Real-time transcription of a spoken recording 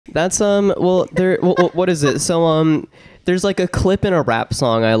That's well there what is it? So there's like a clip in a rap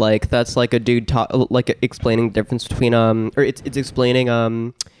song I like that's like a dude like explaining the difference between or it's explaining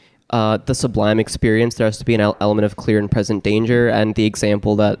the Sublime experience. There has to be an element of clear and present danger, and the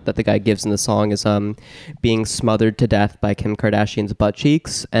example that the guy gives in the song is being smothered to death by Kim Kardashian's butt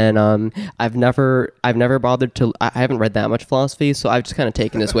cheeks. And I've never bothered to. I haven't read that much philosophy, so I've just kind of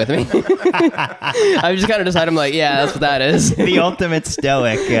taken this with me. I've just kind of decided, I'm like, yeah, that's what that is. The ultimate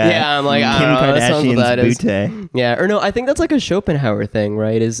stoic. Yeah, I'm like, I Kim don't know, that sounds what that is. Butte. Yeah, or no, I think that's like a Schopenhauer thing,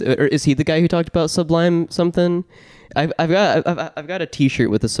 right? Is he the guy who talked about Sublime something? I've got a T-shirt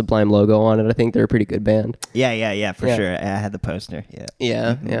with the Sublime logo on it. I think they're a pretty good band. Yeah, for sure. I had the poster.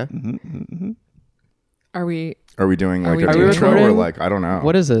 Yeah. Are we doing like an doing intro recording? or like I don't know.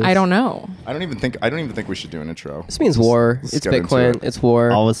 What is this? I don't know. I don't even think we should do an intro. This means war. Let's It's get into Bitcoin. it. It's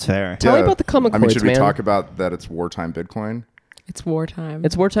war. All is fair. Tell me about the comic I mean, coins, should we man. talk about that it's wartime Bitcoin? It's wartime.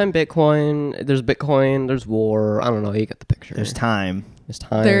 It's wartime Bitcoin. There's Bitcoin. There's war. I don't know. You get the picture. There's time. There's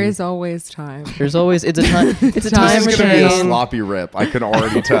time. There is always time. The's always. It's a time. It's a Time time This is gonna be a machine. sloppy rip. I can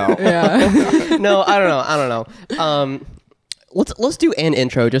already tell. Yeah. No, I don't know. Let's do an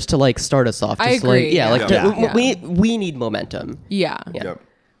intro just to like start us off. Just I agree. Like, yeah, like Yeah. we need momentum. Yeah. Yep.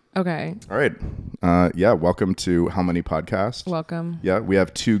 Okay. All right. Welcome to How Many Podcast. Welcome. Yeah, we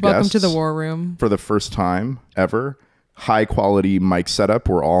have two Welcome guests to the war room. for the first time ever. High quality mic setup.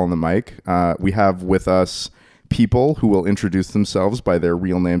 We're all on the mic. We have with us people who will introduce themselves by their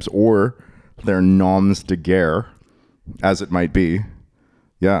real names or their noms de guerre, as it might be.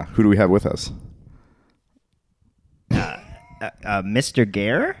 Yeah. Who do we have with us? Mr.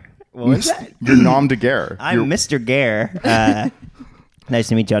 Gare? What was that? Your nom de guerre. I'm Mr. Gare. Nice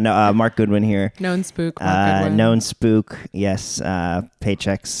to meet you. No, Mark Goodwin here. Known spook. Mark Goodwin. Known spook. Yes.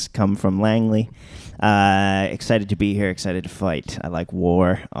 Paychecks come from Langley. Excited to be here. Excited to fight. I like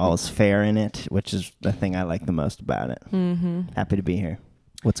war. All is fair in it, which is the thing I like the most about it. Mm-hmm. Happy to be here.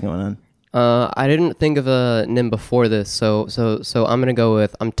 What's going on? I didn't think of a NIM before this, so I'm gonna go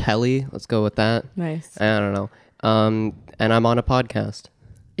with I'm Telly. Let's go with that. Nice. I don't know. And I'm on a podcast.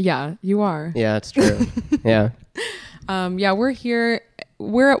 Yeah, you are. Yeah, it's true. Yeah. Yeah, we're here.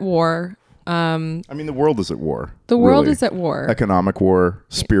 We're at war. I mean, the world is at war. The world really. is at war. Economic war,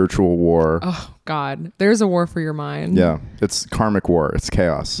 spiritual war. Oh God, there's a war for your mind. Yeah, it's karmic war. It's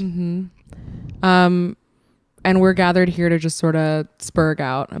chaos. Mm-hmm. And we're gathered here to just sort of spurg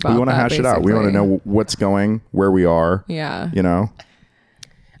out about. We want to hash it out. We want to know what's going, where we are. Yeah. You know.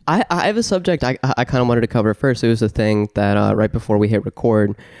 I have a subject I kind of wanted to cover first. It was a thing that right before we hit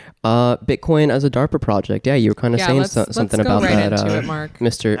record, Bitcoin as a DARPA project. Yeah, you were kind of saying something let's go about right that, into it, Mark.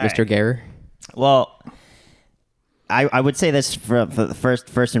 Mr. Gare. Well, I would say this for the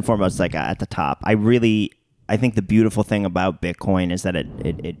first and foremost, like at the top. I think the beautiful thing about Bitcoin is that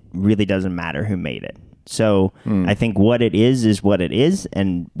it really doesn't matter who made it. So I think what it is what it is,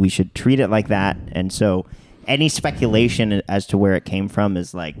 and we should treat it like that. And so any speculation as to where it came from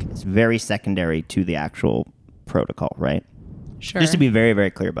is it's very secondary to the actual protocol, right? Sure. Just to be very,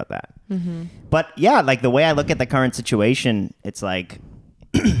 very clear about that. Mm-hmm. But yeah, like the way I look at the current situation, it's like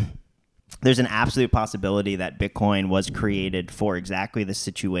there's an absolute possibility that Bitcoin was created for exactly the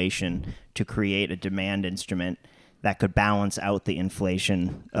situation to create a demand instrument that could balance out the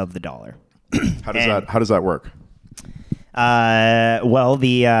inflation of the dollar. How does that work? Well,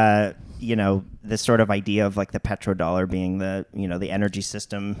 the sort of idea of like the petrodollar being the energy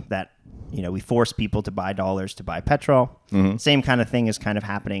system that we force people to buy dollars to buy petrol. Mm-hmm. Same kind of thing is kind of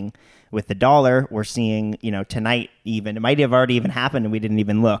happening with the dollar. We're seeing, tonight even, it might have already even happened and we didn't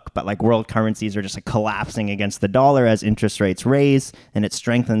even look, but like world currencies are just like collapsing against the dollar as interest rates raise and it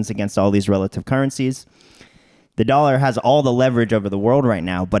strengthens against all these relative currencies. The dollar has all the leverage over the world right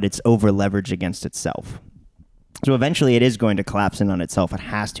now, but it's over leveraged against itself. So eventually it is going to collapse in on itself. It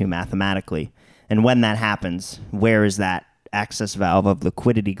has to mathematically. And when that happens, where is that access valve of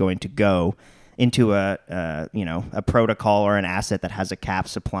liquidity going to go into a protocol or an asset that has a capped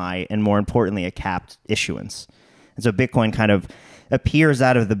supply and, more importantly, a capped issuance? And so Bitcoin kind of appears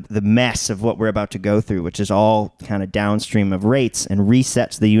out of the mess of what we're about to go through, which is all kind of downstream of rates, and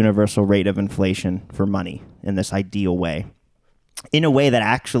resets the universal rate of inflation for money in this ideal way, in a way that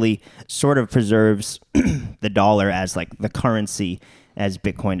actually sort of preserves the dollar as like the currency, as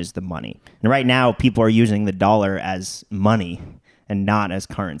Bitcoin is the money. And right now, people are using the dollar as money and not as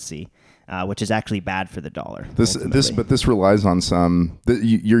currency, which is actually bad for the dollar. But this relies on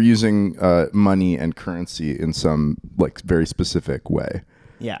you're using money and currency in some like very specific way.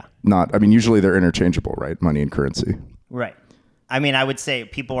 Yeah. Usually they're interchangeable, right? Money and currency. Right. I mean, I would say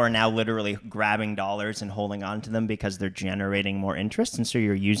people are now literally grabbing dollars and holding on to them because they're generating more interest, and so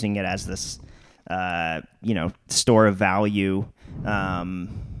you're using it as this, store of value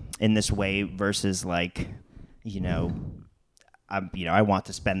in this way versus like, I want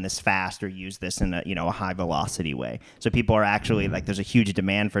to spend this fast or use this in a high velocity way. So people are actually like, there's a huge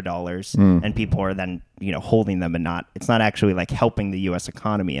demand for dollars, and people are then holding them, and it's not actually like helping the U.S.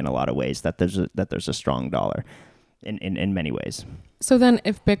 economy in a lot of ways that there's a strong dollar in many ways. So then,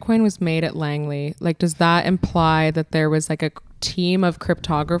 if Bitcoin was made at Langley, like, does that imply that there was like a team of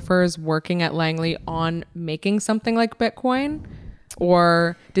cryptographers working at Langley on making something like Bitcoin?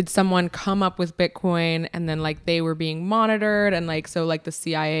 Or did someone come up with Bitcoin and then like they were being monitored and like, so like the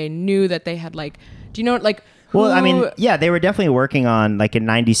CIA knew that they had like, do you know like, well, I mean, yeah, they were definitely working on like in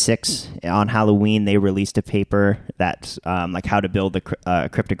 '96 on Halloween, they released a paper that's like how to build a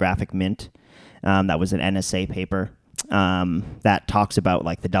cryptographic mint. That was an NSA paper that talks about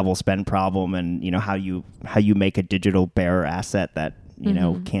like the double spend problem and, how you make a digital bearer asset that,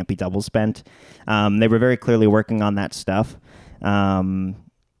 can't be double spent. They were very clearly working on that stuff. I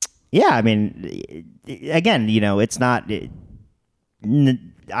mean, again, it's not.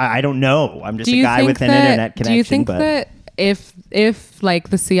 I don't know. I'm just a guy with an internet connection. Do you think that if like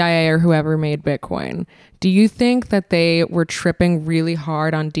the CIA or whoever made Bitcoin, do you think that they were tripping really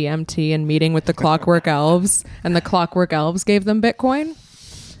hard on DMT and meeting with the Clockwork Elves, and the Clockwork Elves gave them Bitcoin?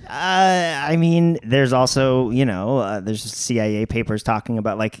 I mean, there's also, there's CIA papers talking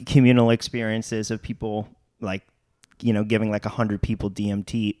about like communal experiences of people like, giving like 100 people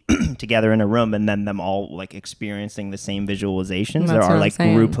DMT together in a room and then them all like experiencing the same visualizations. There are like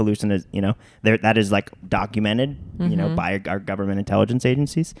group hallucinations, that is like documented, by our government intelligence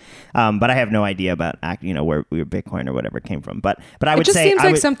agencies. But I have no idea about where Bitcoin or whatever came from. But I would say it just seems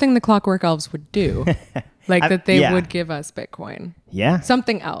like something the Clockwork Elves would do. Like that they would give us Bitcoin. Yeah.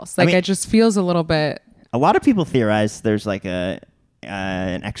 Something else. Like it just feels a little bit. A lot of people theorize there's like an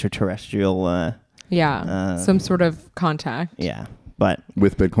extraterrestrial some sort of contact. Yeah, but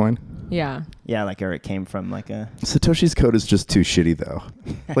with Bitcoin. Yeah, like or it came from like a Satoshi's code is just too shitty though.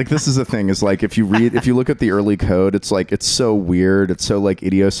 Like this is the thing is like if you look at the early code, it's like it's so weird, it's so like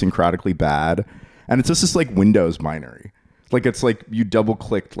idiosyncratically bad, and it's just this like Windows binary. Like it's like you double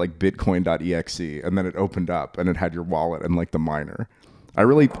clicked like bitcoin.exe and then it opened up and it had your wallet and like the miner.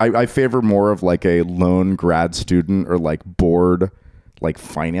 I favor more of like a lone grad student or like bored like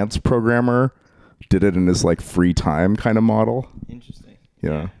finance programmer did it in his like free time kind of model. Interesting.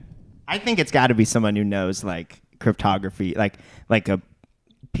 Yeah. I think it's got to be someone who knows like cryptography, like a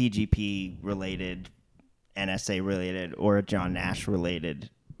PGP related, NSA related, or a John Nash related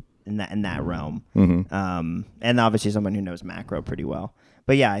in that realm. Mm-hmm. And obviously someone who knows macro pretty well.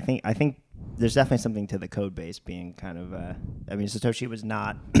 But yeah, I think there's definitely something to the code base being kind of. I mean, Satoshi was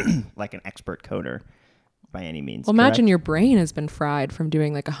not like an expert coder by any means. Well, imagine your brain has been fried from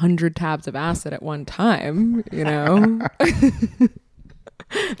doing like 100 tabs of acid at one time,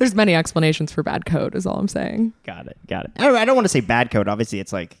 There's many explanations for bad code is all I'm saying. Got it. I don't want to say bad code. Obviously,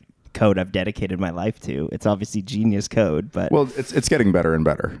 it's like code I've dedicated my life to. It's obviously genius code, but... Well, it's getting better and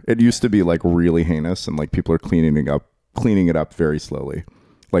better. It used to be like really heinous and like people are cleaning it up very slowly.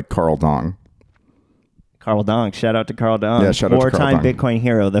 Like Carl Dong. Shout out to Carl Dong. Yeah, shout out to Carl Dong. Wartime Bitcoin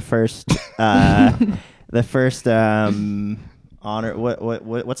hero, the first... The first honor.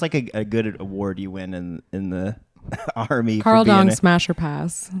 What's like a good award you win in the army? Carl Dong smash or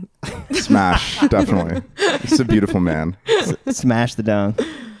pass. Smash, definitely. He's a beautiful man. Smash the dong.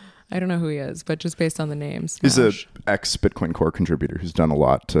 I don't know who he is, but just based on the names. He's a ex-Bitcoin Core contributor who's done a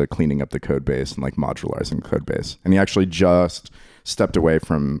lot to cleaning up the code base and like modularizing the code base. And he actually just stepped away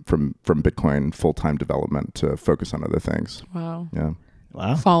from Bitcoin full-time development to focus on other things. Wow. Yeah.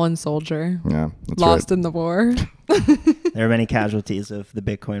 Wow. Fallen soldier. Yeah. Lost in the war. There are many casualties of the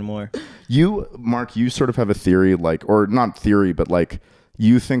Bitcoin war. You, Mark, you sort of have a theory, like, or not theory, but like,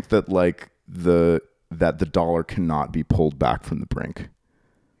 you think that like that the dollar cannot be pulled back from the brink.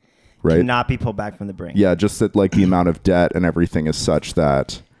 Right? Cannot be pulled back from the brink. Yeah, just that like the amount of debt and everything is such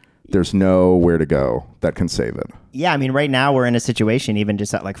that there's nowhere to go that can save it. Yeah, I mean, right now we're in a situation even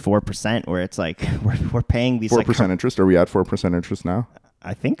just at like 4% where it's like we're paying these 4% interest. Are we at 4% interest now?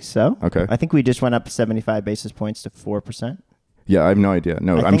 I think so. Okay. I think we just went up 75 basis points to 4%. Yeah, I have no idea.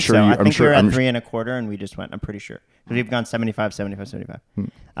 No, I'm sure. So. I think we're at 3.25, and we just went. I'm pretty sure because we've gone 75.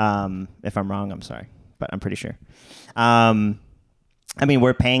 If I'm wrong, I'm sorry, but I'm pretty sure. I mean,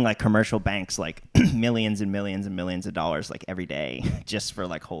 we're paying like commercial banks like millions and millions and millions of dollars like every day just for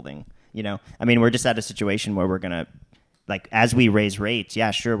like holding. I mean, we're just at a situation where we're gonna like as we raise rates.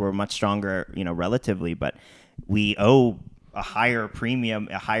 Yeah, sure, we're much stronger, relatively, but we owe a higher premium,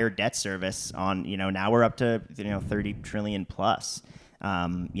 a higher debt service on, now we're up to, 30 trillion plus.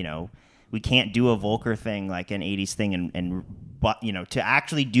 We can't do a Volcker thing like an 80s thing but to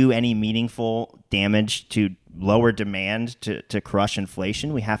actually do any meaningful damage to lower demand to crush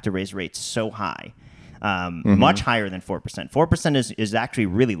inflation, we have to raise rates so high. Much higher than 4%. 4% is actually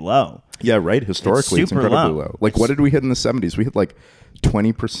really low. Yeah, right. Historically, it's incredibly low. Like, what did we hit in the 70s? We hit like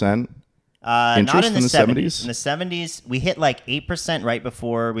 20% not in the 70s. In the 70s, we hit like 8% right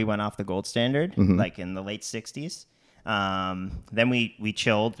before we went off the gold standard, like in the late 60s. Then we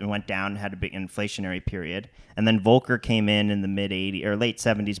chilled and went down, had a big inflationary period. And then Volcker came in the mid 80s or late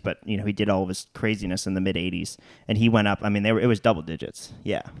 70s, but he did all of his craziness in the mid 80s, and he went up. I mean, it was double digits.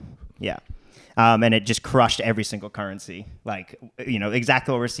 Yeah. And it just crushed every single currency. Like,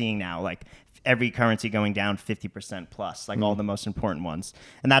 exactly what we're seeing now. Like every currency going down 50% plus, like all the most important ones.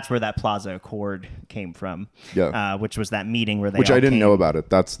 And that's where that Plaza Accord came from. Yeah. Which was that meeting where they I didn't know about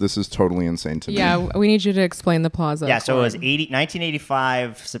it. This is totally insane to me. Yeah, we need you to explain the Plaza Accord. So it was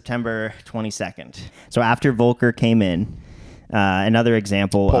 1985, September 22nd. So after Volcker came in, another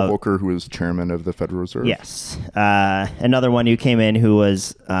example Paul Volcker, who was chairman of the Federal Reserve. Yes. Another one who came in who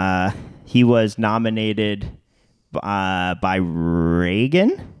was he was nominated by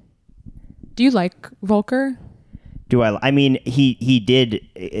Reagan. Do you like Volcker? I mean, he did.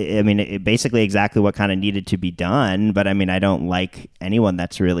 I mean, basically exactly what kind of needed to be done. But I mean, I don't like anyone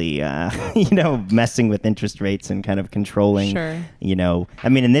that's really, messing with interest rates and kind of controlling. Sure. I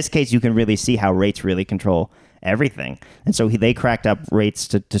mean, in this case, you can really see how rates really control everything. And so they cracked up rates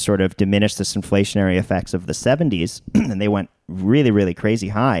to sort of diminish this inflationary effects of the 70s, and they went really, really crazy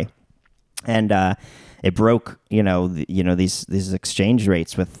high. And it broke, these exchange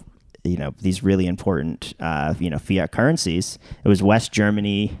rates with, these really important, fiat currencies. It was West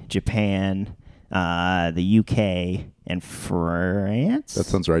Germany, Japan, the UK, and France. That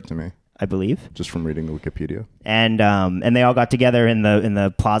sounds right to me, I believe, just from reading the Wikipedia. And they all got together in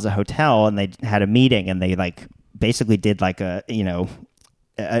the Plaza Hotel, and they had a meeting, and they basically did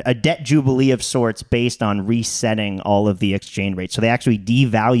a debt jubilee of sorts based on resetting all of the exchange rates. So they actually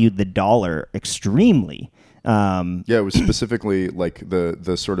devalued the dollar extremely. It was specifically like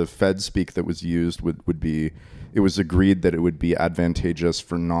the sort of Fed speak that was used would be, it was agreed that it would be advantageous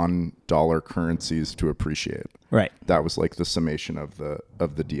for non-dollar currencies to appreciate. Right. That was like the summation of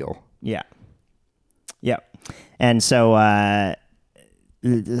the deal. Yeah. Yeah. And so I'm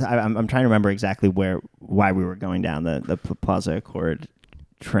trying to remember exactly why we were going down the Plaza Accord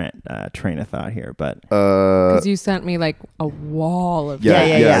train of thought here, but because you sent me like a wall of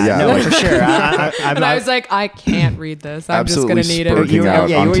yeah. No, for sure. I was like, I can't read this. I'm just gonna need it. You were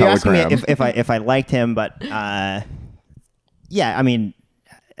asking me if I liked him, but I mean,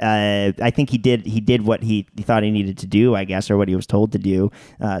 I think he did what he thought he needed to do, I guess, or what he was told to do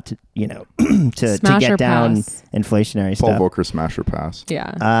to get down inflationary stuff. Paul Volcker smash or pass?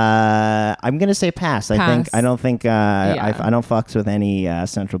 Yeah. I'm gonna say pass. I don't fucks with any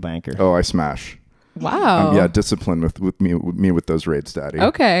central banker. Oh, I smash. Wow. Discipline with me with those rates, Daddy.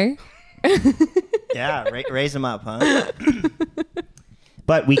 Okay. Yeah, raise them up, huh?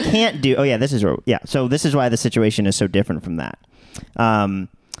 But we can't do. So this is why the situation is so different from that.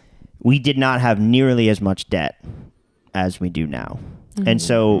 We did not have nearly as much debt as we do now. Mm-hmm. And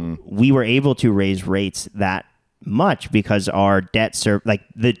so we were able to raise rates that much because our debt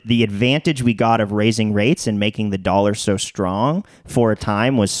the advantage we got of raising rates and making the dollar so strong for a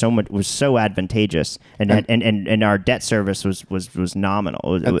time was so advantageous, and our debt service was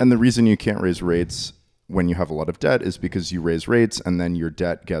nominal. And the reason you can't raise rates when you have a lot of debt is because you raise rates and then your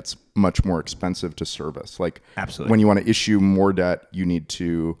debt gets much more expensive to service. Like, absolutely, when you want to issue more debt, you need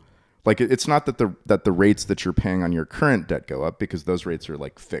to, it's not that the rates that you're paying on your current debt go up, because those rates are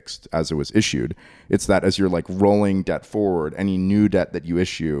fixed as it was issued. It's that as you're rolling debt forward, any new debt that you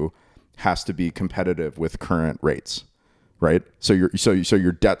issue has to be competitive with current rates, right? So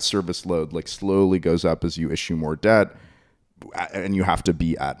your debt service load slowly goes up as you issue more debt, and you have to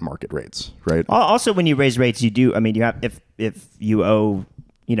be at market rates, right? Also, when you raise rates, you do. I mean, you have if you owe,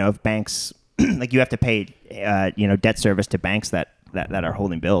 if banks you have to pay, debt service to banks that are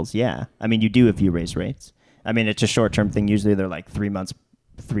holding bills. Yeah, I mean, you do if you raise rates. I mean, it's a short term thing. Usually, they're 3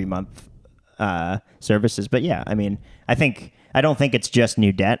 month services. But yeah, I mean, I don't think it's just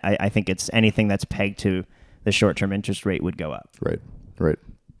new debt. I think it's anything that's pegged to the short term interest rate would go up. Right.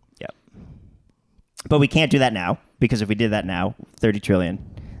 Yeah. But we can't do that now, because if we did that now, 30 trillion.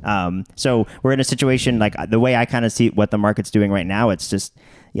 So we're in a situation the way I kind of see what the market's doing right now. It's just,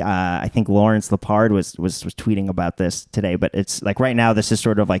 I think Lawrence Lepard was tweeting about this today, but it's right now, this is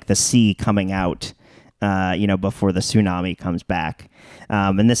sort of the sea coming out before the tsunami comes back.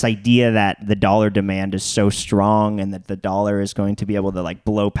 And this idea that the dollar demand is so strong and that the dollar is going to be able to like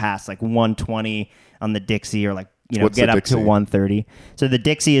blow past like 120 on the Dixie or like, What's get the up Dixie? to 130. So the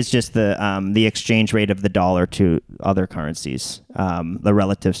Dixie is just the exchange rate of the dollar to other currencies, the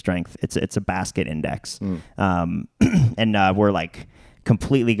relative strength. It's a basket index. And we're like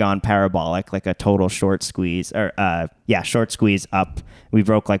completely gone parabolic, like a total short squeeze short squeeze up. We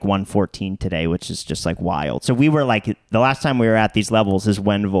broke like 114 today, which is just like wild. So we were like, the last time we were at these levels is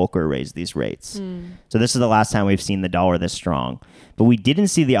when Volcker raised these rates. So this is the last time we've seen the dollar this strong, but we didn't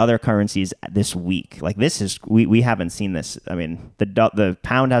see the other currencies this week. Like this is, we haven't seen this. I mean, the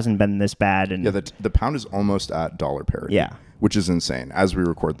pound hasn't been this bad. And the pound is almost at dollar parity. Yeah. Which is insane as we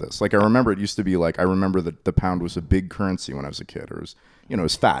record this. Like I remember it used to be like, I remember that the pound was a big currency when I was a kid, or it was, it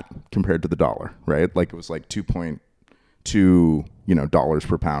was fat compared to the dollar, right? Like it was like 2.2, dollars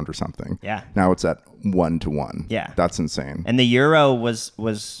per pound or something. Yeah. Now it's at 1 to 1. Yeah. That's insane. And the euro was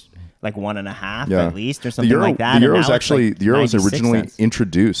like 1.5 at least, or something like that. The euro is and now actually, it's like the euro was 96 originally cents.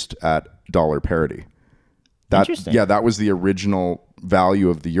 introduced at dollar parity. Interesting. Yeah, that was the original value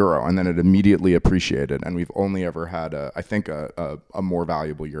of the euro, and then it immediately appreciated. And we've only ever had a more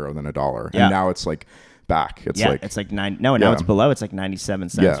valuable euro than a dollar. Yeah. And now it's like back. It's like it's like now it's below. It's like 97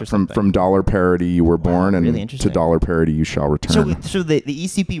 cents yeah, or something. from dollar parity you were born, really and interesting. to dollar parity you shall return. So the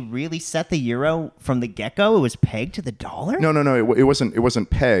ECB really set the euro from the get-go? It was pegged to the dollar? No. It wasn't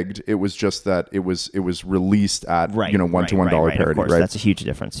pegged. It was just that it was released at $1 to $1 parity. Of course, right. that's a huge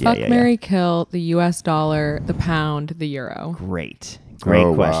difference. Fuck, Yeah. marry, kill the US dollar, the pound, the euro. Great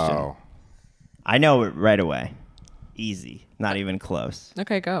Oh, question. wow. I know it right away. Easy. Not even close.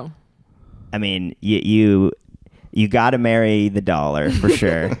 Okay, go. I mean, you got to marry the dollar for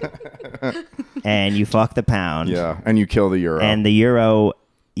sure. And you fuck the pound. Yeah, and you kill the euro. And the euro,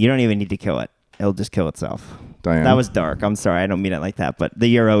 you don't even need to kill it. It'll just kill itself. Diane? That was dark. I'm sorry. I don't mean it like that. But the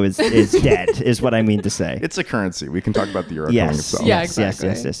euro is dead, is what I mean to say. It's a currency. We can talk about the euro killing Yes. itself. Yeah, Yes,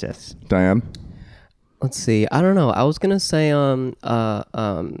 exactly. yes. Diane? Let's see. I don't know. I was gonna say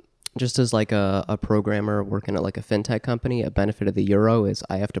just as like a programmer working at like a fintech company, a benefit of the euro is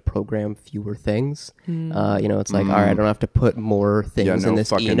I have to program fewer things. It's like all right, I don't have to put more things in this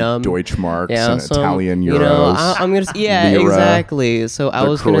fucking enum. Deutschmarks Yeah, and so, Italian euros. I'm gonna Lira, exactly. So I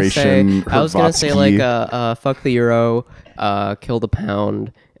was gonna say Hrvatsky. like fuck the euro, kill the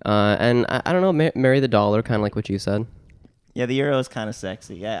pound, and I don't know, marry the dollar, kind of like what you said. Yeah, the euro is kind of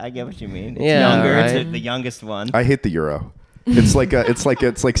sexy. Yeah, I get what you mean. It's Yeah, younger. right? It's the youngest one. I hate the euro. It's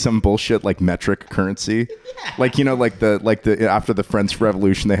like some bullshit like metric currency. Like like the after the French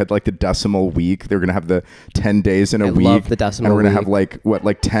Revolution they had like the decimal week. They're gonna have the 10 days in a week. love the decimal and we're gonna week. have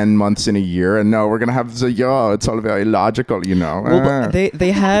like 10 months in a year. And no, we're gonna have the it's all very logical, Well, but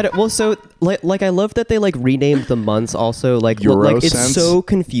they had so like I love that they like renamed the months also like Euro it's cents? so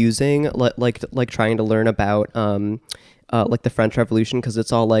confusing like trying to learn about like the French Revolution because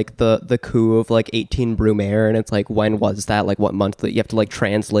it's all like the coup of like 18 Brumaire and it's like when was that, like what month that you have to like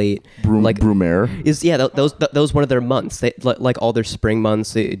translate Brumaire is those one of their months. They like all their spring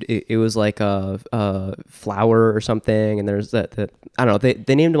months. It was like a flower or something, and there's that I don't know.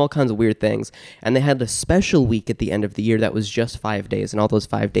 They named them all kinds of weird things, and they had a special week at the end of the year that was just 5 days, and all those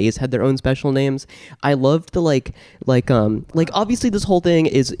 5 days had their own special names. I loved the like obviously this whole thing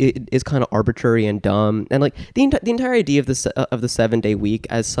is kind of arbitrary and dumb, and like the entire idea of the 7-day week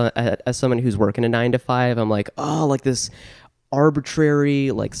as someone who's working a 9 to 5, I'm like, oh, like this arbitrary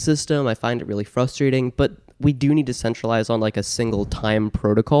like system. I find it really frustrating, but we do need to centralize on like a single time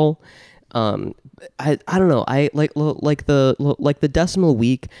protocol. I don't know. I like the decimal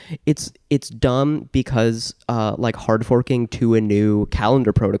week. It's dumb because like hard forking to a new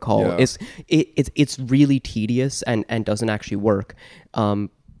calendar protocol is it's really tedious and doesn't actually work.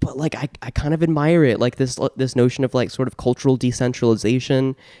 But like I kind of admire it, like this notion of like sort of cultural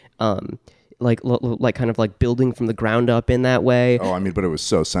decentralization, like kind of like building from the ground up in that way. Oh, I mean, but it was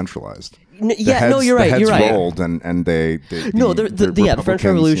so centralized. You're right. The heads You're right. rolled and they the French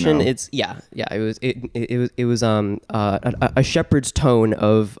Revolution. Republicans, It was a shepherd's tone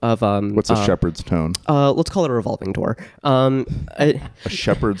of what's a shepherd's tone? Let's call it a revolving door. A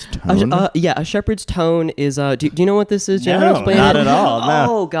shepherd's tone? A shepherd's tone is. Do you know what this is? Do you know how to No, explain not it? at all, no.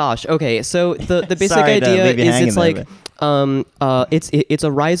 Oh gosh. Okay. So the basic Sorry to idea leave you is hanging it's there, like It's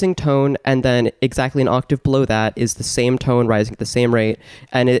a rising tone, and then exactly an octave below that is the same tone rising at the same rate,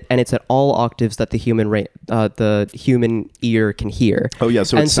 and it's at all octaves that the human ear can hear. Oh yeah,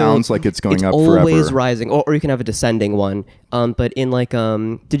 so And it sounds like it's going up always forever. rising, or you can have a descending one. But in like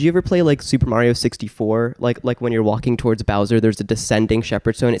did you ever play like Super Mario 64? Like when you're walking towards Bowser, there's a descending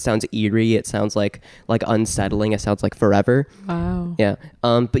shepherd tone. It sounds eerie. It sounds like unsettling. It sounds like forever. Wow. Yeah.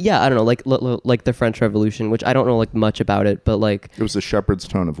 But yeah, I don't know, like the French Revolution, which I don't know like much about it, but like It was a shepherd's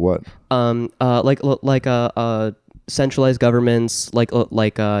tone of what? centralized governments, like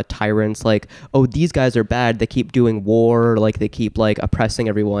tyrants, like, oh, these guys are bad, they keep doing war, like they keep like oppressing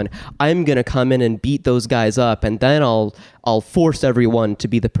everyone. I'm gonna come in and beat those guys up, and then I'll force everyone to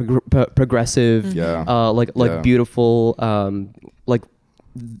be the progressive, Yeah. beautiful, like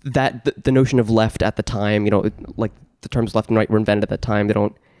that the notion of left at the time, like the terms left and right were invented at that time. They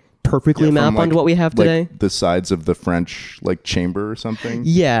don't perfectly map onto what we have today. Like the sides of the French like chamber or something.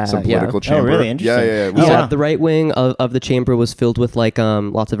 Yeah, some yeah. political Oh, chamber. really? Interesting. Yeah. Oh, Yeah, wow. the right wing of the chamber was filled with like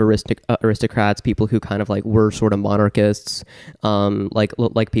lots of aristocrats, people who kind of like were sort of monarchists,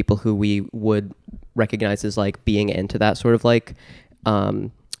 like people who we would recognize as like being into that sort of like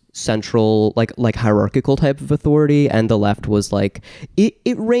central like hierarchical type of authority. And the left was like it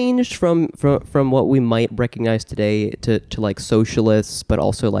ranged from what we might recognize today to like socialists, but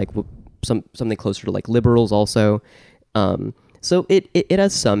also like something closer to like liberals also. So it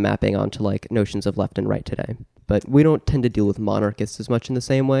has some mapping onto like notions of left and right today, but we don't tend to deal with monarchists as much in the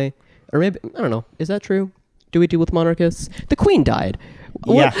same way. Or maybe, I don't know, is that true? Do we deal with monarchists? The Queen died.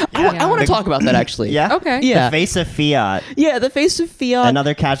 Yeah. I want to talk about that actually. Yeah. Okay. Yeah. The face of fiat. Yeah, the face of fiat.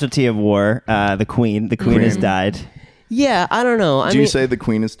 Another casualty of war. The queen. The queen has died. Yeah, I don't know. Do you say the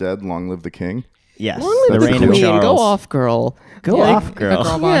queen is dead? Long live the king. Yes. long live the reign of Queen. Charles. Go off, girl. Go Yeah, off, A girl.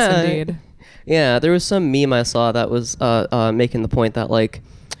 girl boss Yeah. indeed. Yeah, there was some meme I saw that was making the point that like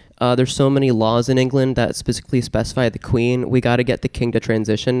there's so many laws in England that specifically specify the Queen. We got to get the king to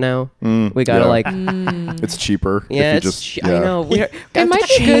transition now. We got to yeah. like, It's cheaper. yeah, if you it's, just, I know. We It might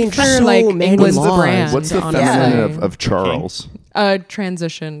be good for like England's brand. What's the honestly. feminine of Charles? A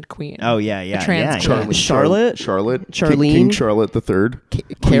transitioned queen. Oh yeah, yeah, A trans yeah. queen. Charlotte? Charlotte, Charlene? King Charlotte the Third,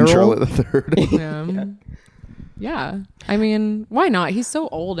 Queen Carol? Charlotte the Third. Yeah. I mean, why not? He's so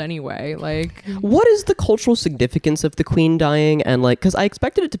old anyway. Like, What is the cultural significance of the Queen dying? And like, because I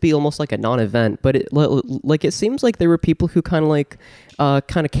expected it to be almost like a non-event, but it seems like there were people who kind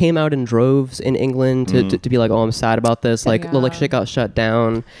of came out in droves in England to be like, oh, I'm sad about this. Like, Yeah. like shit got shut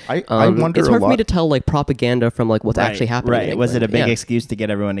down. I wonder it's a hard for me lot- to tell like propaganda from like what's actually happening. Right. in Was it a England. big Yeah. excuse to get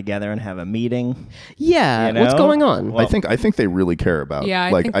everyone together and have a meeting? Yeah. You What's know? going on? Well, I think they really care about. Yeah, I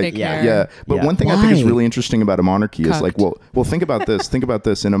like, think they care. Yeah, but Yeah. one thing I think is Why? really interesting about a monarchy is like, Cucked. well, think about this. Think about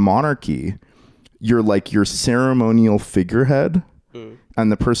this. In a monarchy, you're like your ceremonial figurehead,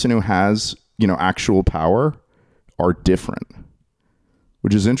 and the person who has actual power are different,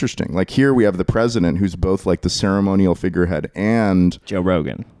 which is interesting. Like here, we have the president who's both like the ceremonial figurehead and Joe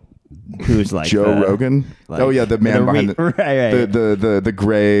Rogan, who's like Joe Rogan. like, oh yeah, the man behind right. the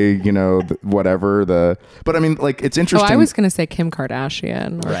gray, whatever. But I mean, like it's oh, interesting. I was going to say Kim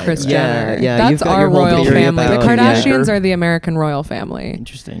Kardashian or Kris Yeah, Jenner. yeah, That's you've got our your whole royal theory family. The about- Kardashians yeah. are the American royal family.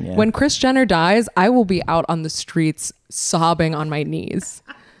 Interesting. Yeah. When Kris Jenner dies, I will be out on the streets sobbing on my knees.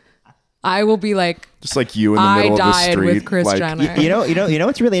 I will be like, just like you in the I middle of the died street, with Kris like, Jenner. you know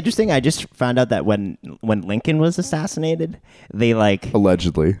what's really interesting? I just found out that when Lincoln was assassinated, they like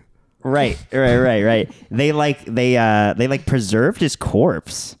allegedly. right. They preserved his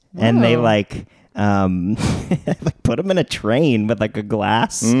corpse and they like put him in a train with like a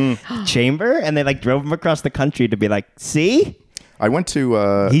glass chamber and they like drove him across the country to be like, see, I went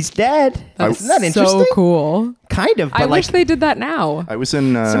to. he's dead. Isn't that interesting? so cool. Kind of. But I like, wish they did that now. I was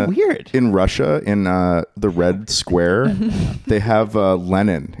in so weird. in Russia in the Red Square. They have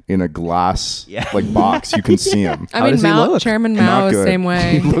Lenin in a glass like box. You can see him. I mean, does he look? Chairman Not Mao, good. same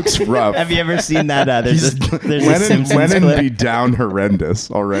way. He looks rough. Have you ever seen that? There's a Lenin Simpsons clip. be down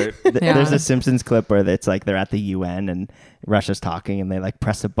horrendous. All right. Yeah. There's a Simpsons clip where it's like they're at the UN and Russia's talking and they like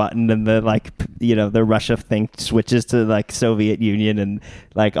press a button and the Russia thing switches to like Soviet Union and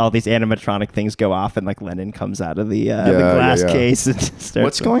like all these animatronic things go off and like Lenin comes out of the glass case and starts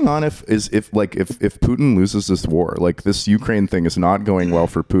What's going on if Putin loses this war? Like this Ukraine thing is not going well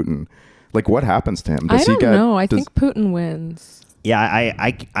for Putin. Like what happens to him? I don't know. I think Putin wins. Yeah,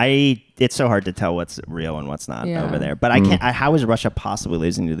 I it's so hard to tell what's real and what's not Yeah. over there. But I can't. How is Russia possibly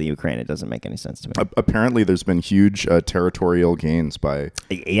losing to the Ukraine? It doesn't make any sense to me. apparently there's been huge territorial gains by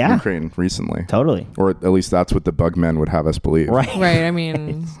Yeah, Ukraine recently. totally. Or at least that's what the bug men would have us believe. Right. Right. I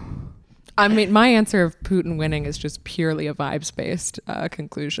mean, I mean, my answer of Putin winning is just purely a vibes-based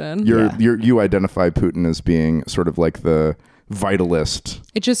conclusion. You identify Putin as being sort of like the vitalist.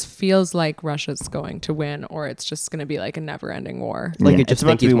 It just feels like Russia's going to win, or it's just going to be like a never-ending war. Like you just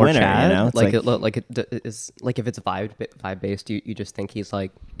think he's more winner, Chad. you know? It's Like it is like if it's vibe based, you just think he's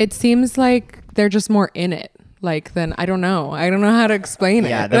like. It seems like they're just more in it. Like then I don't know how to explain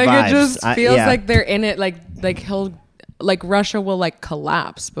Yeah, it. the Like vibes. it just feels Yeah. like they're in it. Like he'll like Russia will like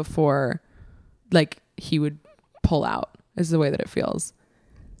collapse before like he would pull out. Is the way that it feels.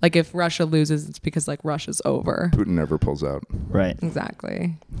 Like if Russia loses, it's because like Russia's over. Putin never pulls out. Right.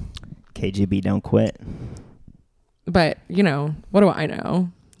 Exactly. KGB don't quit. But you know, what do I know?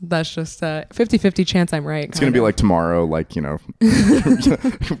 That's just a 50-50 chance I'm right. It's going to be like tomorrow, like, you know,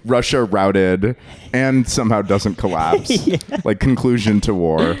 Russia routed and somehow doesn't collapse. Like conclusion to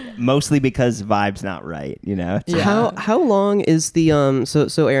war. Mostly because vibe's not right, you know? Yeah. How long is the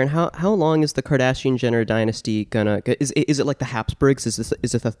so Aaron, how long is the Kardashian Jenner dynasty gonna is it like the Habsburgs? Is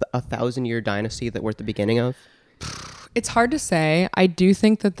it a 1,000-year dynasty that we're at the beginning of? It's hard to say. I do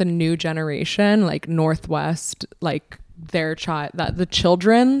think that the new generation, like Northwest, like their child, that the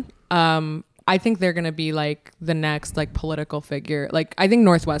children, I think they're going to be like the next like political figure. Like I think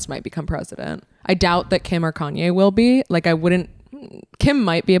Northwest might become president. I doubt that Kim or Kanye will be. Like Kim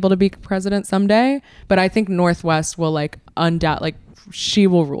might be able to be president someday, but I think Northwest will like like she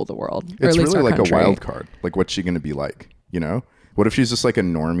will rule the world. Or It's at least really our like country. a wild card. Like what's she going to be like, you know? What if she's just like a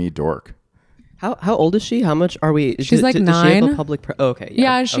normie dork? How old is she? How much are we? She's like does she have 9. a public okay.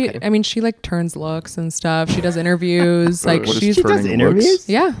 Yeah, she. okay. I mean, she like turns looks and stuff. She does interviews. Like What does she's turning does interviews? looks?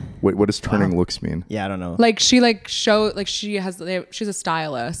 yeah. What does turning looks mean? Yeah, I don't know. Like she like show like she has she's a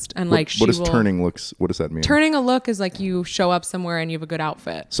stylist and like What does will, turning looks? What does that mean? turning a look is like you show up somewhere and you have a good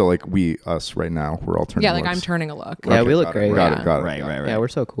outfit. So like us right now, we're all turning. Yeah, like looks. I'm turning a look. Yeah, we look got it, great. Got Yeah. it. Got it. right. Yeah, we're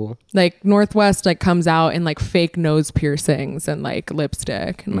so cool. Like Northwest like comes out in like fake nose piercings and like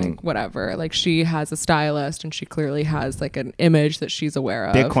lipstick and Mm. like whatever. Like she has a stylist and she clearly has like an image that she's aware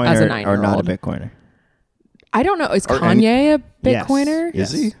of Bitcoiner as a or 9-year-old. not a Bitcoiner? I don't know. Is Or Kanye a Yes. Bitcoiner?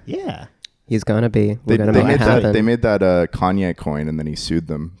 Is he? Yeah. He's gonna be. They, We're gonna they make made it that. happen. They made that Kanye coin, and then he sued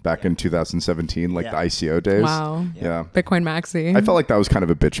them back in 2017, like Yeah. the ICO days. Wow. Yeah. Bitcoin Maxi. I felt like that was kind of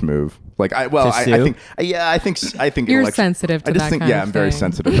a bitch move. Like I To sue? think You're intellect- sensitive to I just that think kind yeah, of I'm very thing.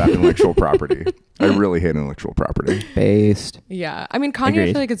 sensitive about intellectual property. I really hate intellectual property. based. Yeah. I mean, Kanye, I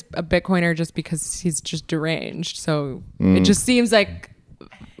Agreed. feel like it's a Bitcoiner just because he's just deranged. So it just seems like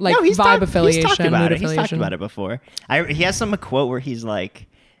No, vibe affiliation, He's talked about mood it. He's talked affiliation. about it before. He has some quote where he's like,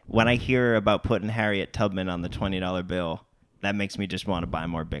 "When I hear about putting Harriet Tubman on the $20 bill, that makes me just want to buy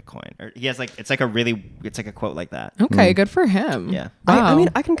more Bitcoin." Or he has like it's like a quote like that. Okay, good for him. Yeah. Wow. I mean,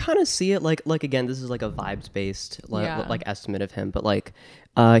 I can kind of see it like again, this is like a vibes based Yeah. like estimate of him, but like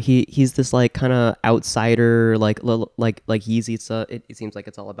he's this like kind of outsider like Yeezy. It seems like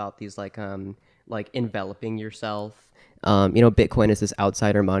it's all about these like enveloping yourself. Bitcoin is this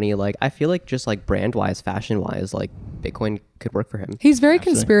outsider money. Like I feel like just like brand wise, fashion wise, like Bitcoin could work for him. He's very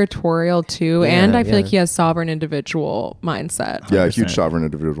conspiratorial too, Yeah, and I feel yeah. like he has sovereign individual mindset. Yeah, a huge sovereign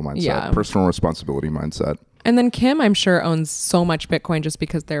individual mindset, Yeah. personal responsibility mindset. And then Kim, I'm sure, owns so much Bitcoin just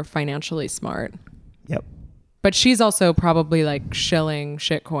because they're financially smart. Yep. But she's also probably like shilling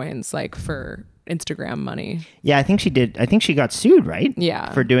shitcoins like for Instagram money. Yeah, I think she did. I think she got sued, right?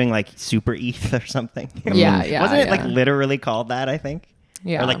 Yeah. For doing like super ETH or something. Yeah, yeah. Wasn't it yeah. like literally called that? I think.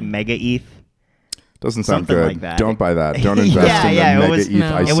 Yeah. Or like mega ETH. Doesn't sound Something good. like that. Don't buy that. Don't invest Yeah, in yeah, the it mega was- ETH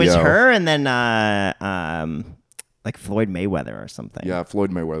no. ICO. It was her and then like Floyd Mayweather or something. Yeah,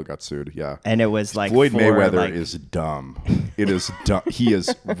 Floyd Mayweather got sued. Yeah. And it was like Floyd for, Mayweather like- is dumb. It is dumb. He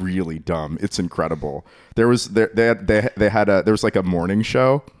is really dumb. It's incredible. There was like a morning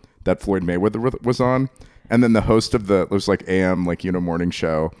show that Floyd Mayweather was on, and then the host of it was like AM morning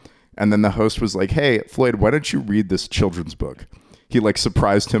show, and then the host was like, "Hey Floyd, why don't you read this children's book?" He like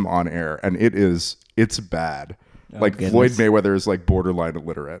surprised him on air, and it's bad. Like goodness. Floyd Mayweather is like borderline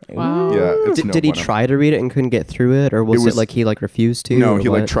illiterate. Wow. Yeah, it's Did he bueno. try to read it and couldn't get through it, or was It was- it like he like refused to? No, or he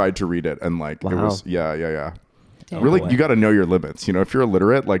what? like tried to read it, and like it Wow. was yeah. Damn. Really, boy. you got to know your limits. If you're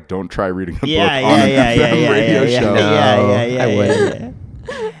illiterate, like don't try reading a Yeah, book on an yeah, FM radio show. yeah. I would.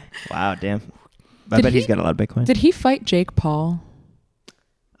 Wow, damn. I Did bet he's he- got a lot of Bitcoin. Did he fight Jake Paul?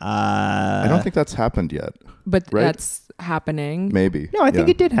 I don't think that's happened yet. But Right? that's happening. Maybe. No, I think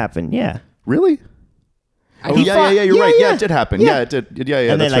Yeah. it did happen. Yeah. Really? Oh He yeah, fought- You're yeah, right. Yeah, yeah. it did happen. Yeah. Yeah, it did. Yeah,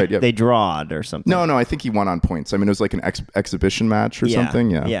 and that's then right. Yeah. they drawed or something. No, I think he won on points. I mean, it was like an exhibition match or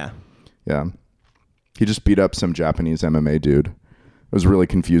something. Yeah. He just beat up some Japanese MMA dude. It was really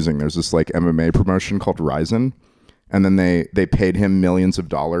confusing. There's this like MMA promotion called Ryzen, and then they paid him millions of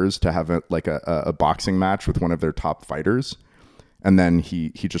dollars to have a boxing match with one of their top fighters, and then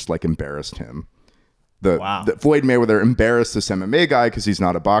he just like embarrassed him. The Floyd Mayweather embarrassed this MMA guy because he's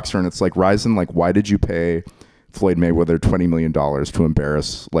not a boxer, and it's like, Ryzen, like, why did you pay Floyd Mayweather $20 million to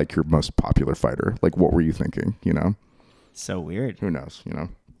embarrass like your most popular fighter? Like, what were you thinking? You know, So weird. who knows? You know,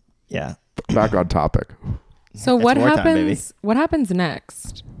 Yeah. back on topic. So It's what wartime, happens? What happens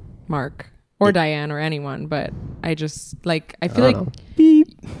next, Mark or Diane or anyone? But I just like I feel like Beep.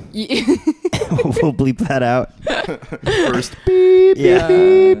 y- We'll bleep that out. First beep, Yeah.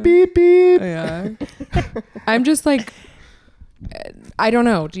 beep, beep, beep. yeah. I'm just like I don't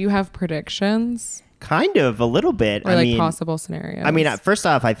know. Do you have predictions Kind of, a little bit. or like possible scenarios? I mean, first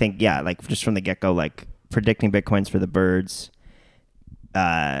off, I think, yeah, like just from the get-go, like predicting Bitcoin's for the birds,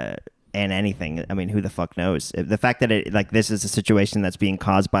 and anything. I mean, who the fuck knows? The fact that this is a situation that's being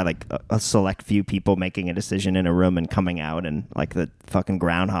caused by like a select few people making a decision in a room and coming out and like the fucking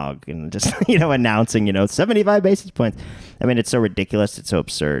groundhog and just, announcing, 75 basis points. I mean, it's so ridiculous. It's so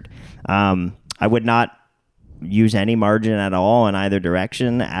absurd. I would not use any margin at all in either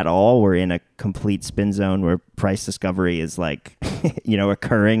direction at all. We're in a complete spin zone where price discovery is like,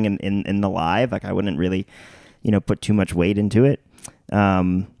 occurring in the live. Like I wouldn't really, put too much weight into it.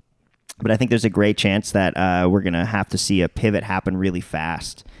 But I think there's a great chance that we're going to have to see a pivot happen really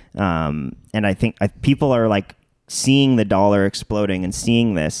fast. And I think people are like seeing the dollar exploding and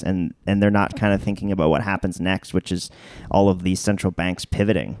seeing this, and they're not kind of thinking about what happens next, which is all of these central banks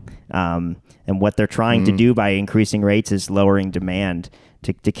pivoting. And what they're trying to do by increasing rates is lowering demand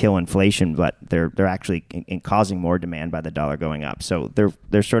to kill inflation, but they're actually causing more demand by the dollar going up. So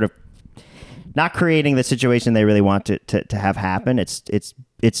they're sort of not creating the situation they really want to have happen. It's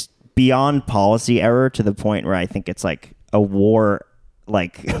beyond policy error to the point where I think it's like a war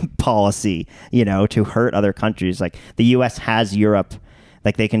like policy, to hurt other countries. Like the US has Europe,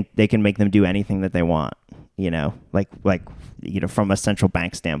 like they can make them do anything that they want, from a central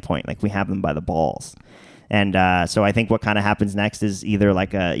bank standpoint, like we have them by the balls. And so I think what kind of happens next is either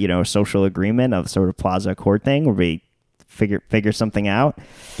like a social agreement of sort of Plaza Accord thing where we figure something out.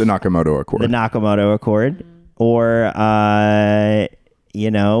 The Nakamoto Accord. Or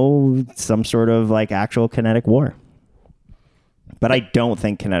some sort of like actual kinetic war. But I don't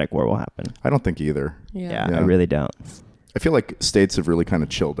think kinetic war will happen. I don't think either. yeah. I really don't. I feel like states have really kind of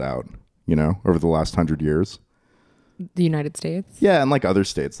chilled out, over the last 100 years. The United States. Yeah, and like other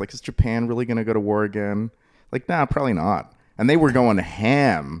states. Like, is Japan really going to go to war again? Like, nah, probably not. And they were going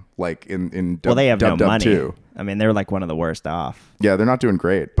ham, like in Well, they have no money. Too. I mean, they're like one of the worst off. Yeah, they're not doing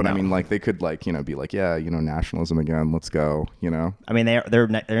great. But No. I mean, like they could like, be like, yeah, nationalism again. Let's go, I mean,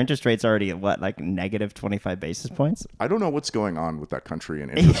 their interest rates already at what, like negative 25 basis points? I don't know what's going on with that country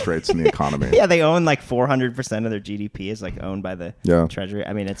and interest rates in the economy. Yeah, they own like 400% of their GDP is like owned by the Yeah. treasury.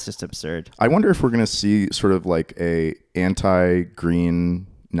 I mean, it's just absurd. I wonder if we're going to see sort of like a anti-green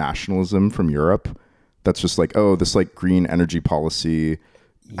nationalism from Europe. That's just like, oh, this like green energy policy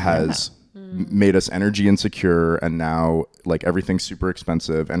has made us energy insecure, and now like everything's super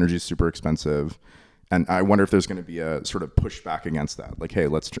expensive, energy's super expensive, and I wonder if there's going to be a sort of pushback against that. Like, hey,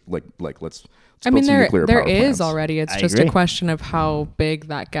 let's I build mean, some nuclear there power is plants. already. It's I just agree. a question of how big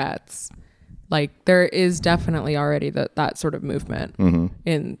that gets. Like there is definitely already that sort of movement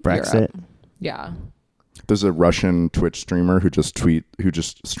in Brexit. Europe. Yeah. There's a Russian Twitch streamer who just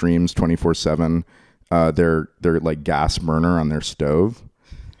streams 24/7 their like gas burner on their stove.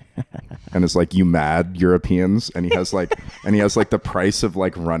 And it's like, you mad Europeans? And he has like the price of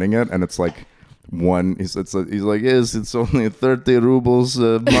like running it, and it's like he's like, yes, it's only 30 rubles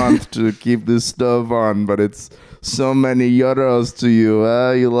a month to keep this stove on, but it's so many euros to you.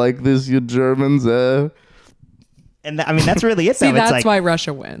 You like this, you Germans? And I mean, that's really it. See, though. It's that's like, why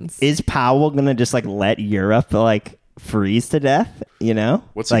Russia wins. is Powell gonna just like let Europe like freeze to death?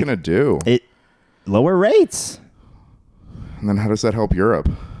 What's like, he gonna do? Lower rates. And then how does that help Europe?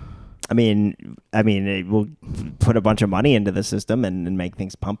 I mean, it will put a bunch of money into the system and make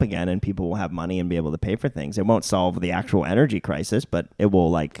things pump again, and people will have money and be able to pay for things. It won't solve the actual energy crisis, but it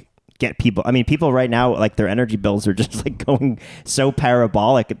will like get people. I mean, people right now, like their energy bills are just like going so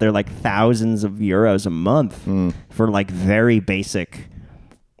parabolic. They're like thousands of euros a month for like very basic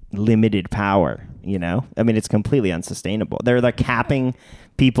limited power. I mean, it's completely unsustainable. They're like capping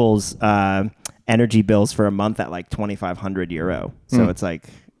people's energy bills for a month at like 2,500 euro. So it's like,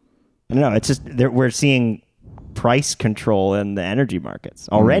 I don't know. It's just we're seeing price control in the energy markets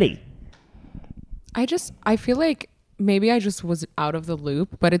already. I feel like maybe I just was out of the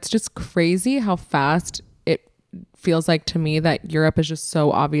loop, but it's just crazy how fast it feels like to me that Europe is just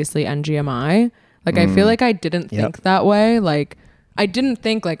so obviously NGMI. Like, I feel like I didn't think that way. Like, I didn't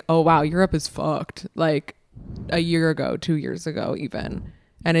think like, oh wow, Europe is fucked. Like a year ago, 2 years ago, even,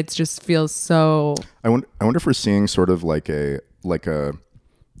 and it just feels so. I wonder if we're seeing sort of like that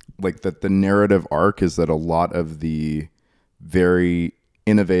the narrative arc is that a lot of the very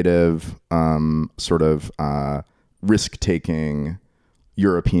innovative risk-taking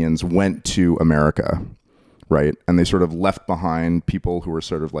Europeans went to America, right? And they sort of left behind people who were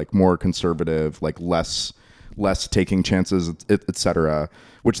sort of like more conservative, like less taking chances, et cetera,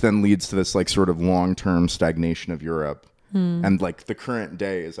 which then leads to this like sort of long-term stagnation of Europe. And like the current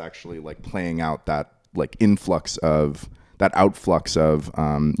day is actually like playing out that like outflux of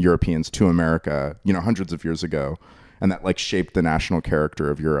Europeans to America, hundreds of years ago. And that like shaped the national character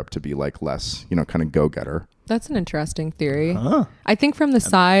of Europe to be like less, kind of go-getter. That's an interesting theory. I think from the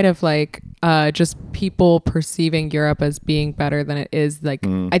side of like just people perceiving Europe as being better than it is, like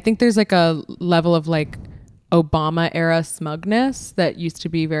I think there's like a level of like Obama era smugness that used to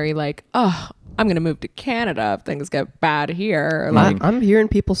be very like, oh, I'm going to move to Canada if things get bad here. Like, I'm hearing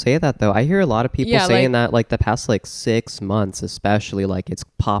people say that though. I hear a lot of people saying that like the past like 6 months, especially, like it's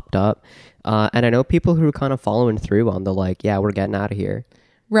popped up. And I know people who are kind of following through on the like, yeah, we're getting out of here.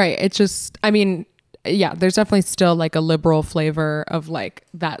 Right. It's just, I mean, yeah, there's definitely still like a liberal flavor of like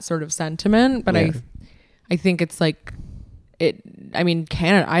that sort of sentiment. But I think it's like,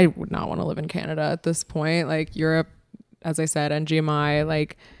 Canada, I would not want to live in Canada at this point. Like Europe, as I said, NGMI,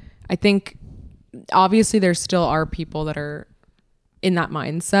 like I think obviously there still are people that are in that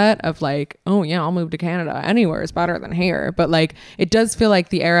mindset of like, oh yeah, I'll move to Canada. Anywhere is better than here. But like, it does feel like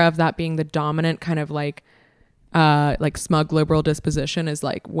the era of that being the dominant kind of like smug liberal disposition is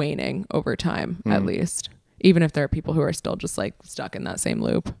like waning over time, at least, even if there are people who are still just like stuck in that same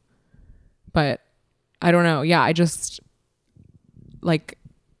loop. But I don't know. Yeah. I just like,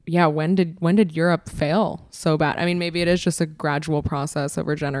 yeah. When did Europe fail so bad? I mean, maybe it is just a gradual process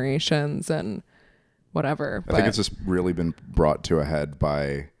over generations and whatever. I think it's just really been brought to a head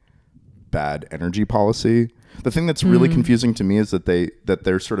by bad energy policy. The thing that's really confusing to me is that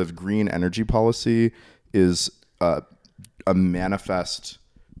their sort of green energy policy is a manifest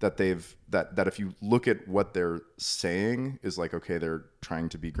that that if you look at what they're saying is like, okay, they're trying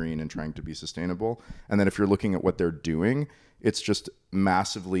to be green and trying to be sustainable. And then if you're looking at what they're doing, it's just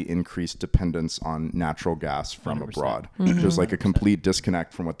massively increased dependence on natural gas from 100%. Abroad. There's like a complete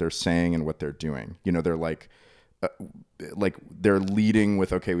disconnect from what they're saying and what they're doing. They're like they're leading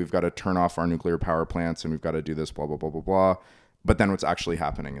with, okay, we've got to turn off our nuclear power plants and we've got to do this, blah, blah, blah, blah, blah. But then what's actually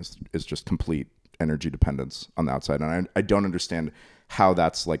happening is just complete energy dependence on the outside. And I don't understand how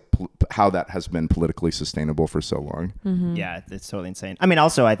that's like, how that has been politically sustainable for so long. Yeah, it's totally insane. I mean,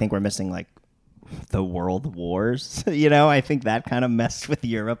 also, I think we're missing like the world wars. I think that kind of messed with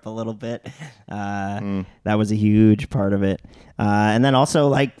Europe a little bit. That was a huge part of it. And then also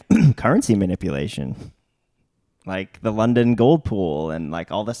like currency manipulation, like the London gold pool and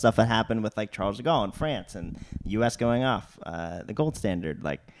like all the stuff that happened with like Charles de Gaulle in France and the US going off the gold standard.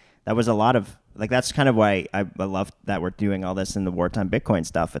 Like that was a lot of like, that's kind of why I love that we're doing all this in the wartime Bitcoin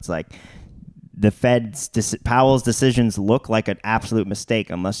stuff. It's like the Powell's decisions look like an absolute mistake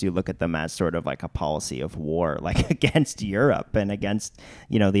unless you look at them as sort of like a policy of war, like against Europe and against,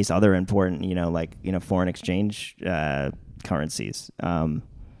 these other important, foreign exchange currencies. So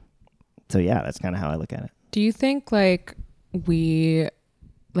yeah, that's kind of how I look at it. Do you think like the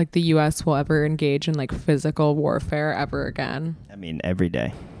US will ever engage in like physical warfare ever again? I mean, every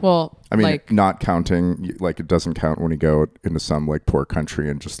day. Well, I mean, like, not counting, like it doesn't count when you go into some like poor country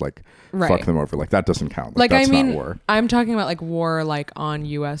and just like fuck them over. Like that doesn't count. Like that's not war. I'm talking about like war like on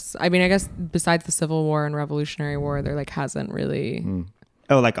US. I mean, I guess besides the Civil War and Revolutionary War, there like hasn't really.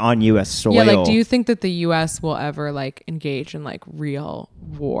 Oh, like on US soil. Yeah, like do you think that the US will ever like engage in like real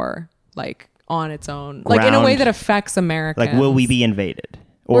war, like on its own, like in a way that affects Americans? Like, will we be invaded?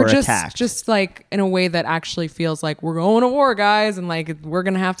 Or attacked. Just like in a way that actually feels like we're going to war, guys, and like we're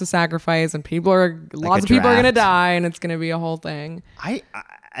gonna have to sacrifice, and lots of people are gonna die, and it's gonna be a whole thing. I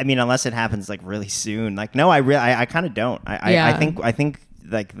mean, unless it happens like really soon. Like, no, I kind of don't. I think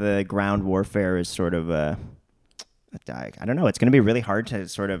like the ground warfare is sort of I don't know. It's going to be really hard to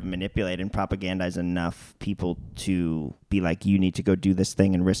sort of manipulate and propagandize enough people to be like, you need to go do this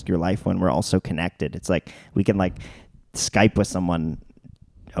thing and risk your life when we're all so connected. It's like we can like Skype with someone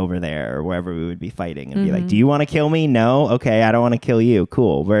over there or wherever we would be fighting and be like, do you want to kill me? No? Okay, I don't want to kill you.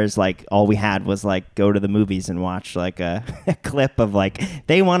 Cool. Whereas like all we had was like go to the movies and watch like a clip of like,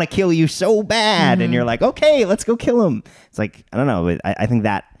 they want to kill you so bad. And you're like, okay, let's go kill them. It's like, I don't know. I think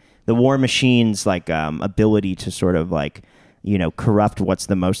that the war machine's like ability to sort of like corrupt what's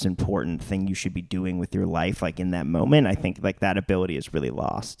the most important thing you should be doing with your life, like in that moment, I think like that ability is really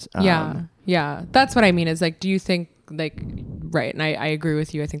lost. Yeah. That's what I mean is like, do you think like, right. And I agree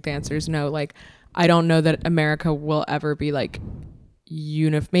with you. I think the answer is no. Like, I don't know that America will ever be like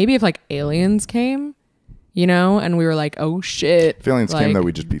maybe if like aliens came, and we were like, oh shit. If aliens like, came, though,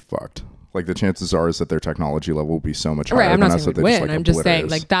 we'd just be fucked. Like the chances are is that their technology level will be so much higher right, I'm than not us saying that we'd they win. just I'm just saying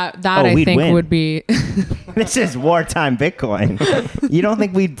obliterate us. like that I we'd think win. would be This is wartime Bitcoin. You don't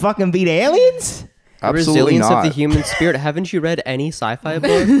think we'd fucking beat aliens? Absolutely Resilience not. of the human spirit. Haven't you read any sci-fi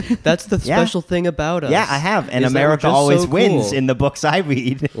book? That's the Yeah. special thing about us. Yeah, I have. And is that we're America just always so wins cool. in the books I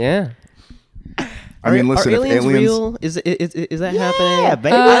read. Yeah. I mean, listen, are if aliens aliens real? Is that happening? Yeah,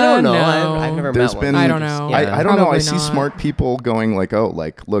 baby. I don't know. No. I've never There's met been- one. I don't know. Yeah. I don't know. I Probably see not. smart people going like, oh,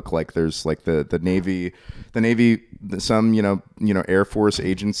 like look, like there's like the Navy, some Air Force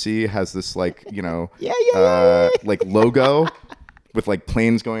agency has this like like logo with like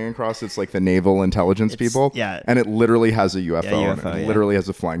planes going across. It's like the naval intelligence people. yeah. and it literally has a UFO. Yeah, on it. UFO, It yeah. literally has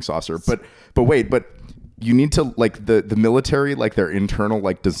a flying saucer. But wait, you need to like the military, like their internal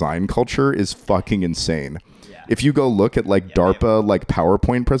like design culture is fucking insane. If you go look at like DARPA like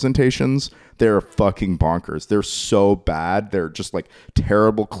PowerPoint presentations, they're fucking bonkers. They're so bad. They're just like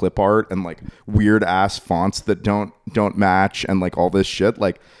terrible clip art and like weird ass fonts that don't match and like all this shit.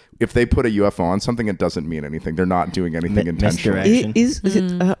 Like if they put a UFO on something, it doesn't mean anything. They're not doing anything intentionally. misdirection. Is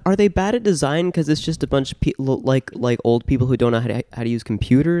it, are they bad at design because it's just a bunch of people like old people who don't know how to use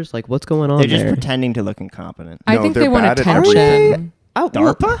computers? Like what's going on They're just there? pretending to look incompetent. I No, think they're they want bad at attention. everything. Oh,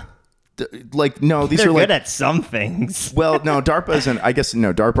 well, DARPA? Like no, these They're are good like at some things. well, no, DARPA isn't. I guess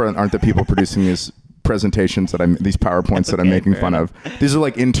no, DARPA aren't the people producing these presentations these PowerPoints that I'm Okay, making fair fun enough. of. These are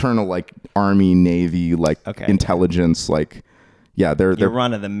like internal, like Army, Navy, like Okay. intelligence, like yeah, they're Your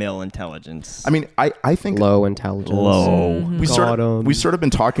run-of-the-mill intelligence. I mean, I think low intelligence. Low. we Got 'em. we sort of been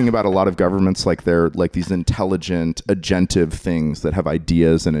talking about a lot of governments like they're like these intelligent, agentive things that have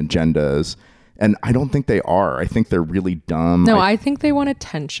ideas and agendas. And I don't think they are. I think they're really dumb. No, I think they want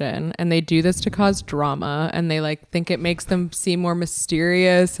attention and they do this to cause drama and they like think it makes them seem more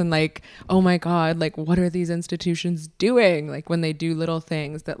mysterious and like, oh my God, like what are these institutions doing? Like when they do little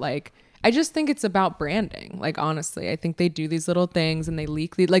things that like, I just think it's about branding. Like honestly, I think they do these little things and they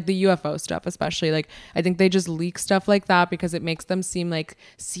leak like the UFO stuff, especially like I think they just leak stuff like that because it makes them seem like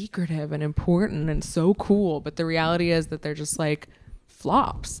secretive and important and so cool. But the reality is that they're just like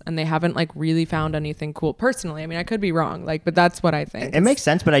flops and they haven't like really found anything cool personally. I mean, I could be wrong, like, but that's what I think. It makes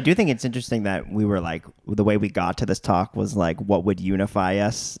sense, but I do think it's interesting that we were like, the way we got to this talk was like, what would unify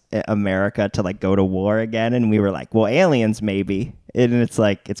us, America, to like go to war again? And we were like, well, aliens maybe. And it's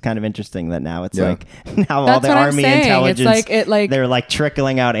like, it's kind of interesting that now it's Yeah. like, now all That's the what I'm army saying. It's intelligence, like they're like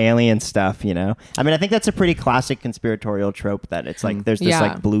trickling out alien stuff, I mean, I think that's a pretty classic conspiratorial trope that it's like, there's this Yeah.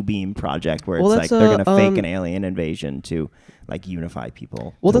 like blue beam project where Well, it's like, that's, they're going to fake um, an alien invasion to like unify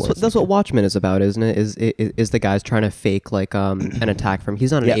people. Well, that's towards what something. Watchmen is about, isn't it? Is the guy's trying to fake like an attack from?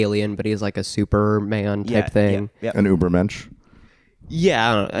 He's not an Yeah. alien, but he's like a Superman type thing. Yeah. An Ubermensch.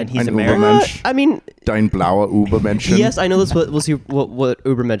 Yeah, I don't know. And he's Ein American. Ubermensch. I mean, Dein blauer Ubermenschen. yes, I know that's what we'll see what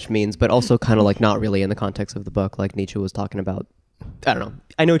Ubermensch means, but also kind of like not really in the context of the book, like Nietzsche was talking about. I don't know.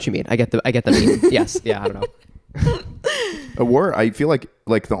 I know what you mean. I get the meme. Yes. Yeah. I don't know. A war, I feel like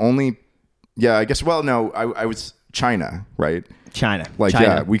the only, yeah, I guess, well, no, I was China, right? China. Like, China.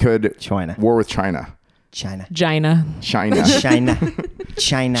 yeah, we could China. war with China. China. Gina. China. China.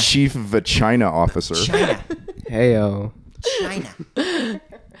 China. Chief of a China officer. China. Heyo. China.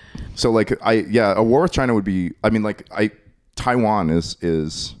 So like, a war with China would be, I mean, like Taiwan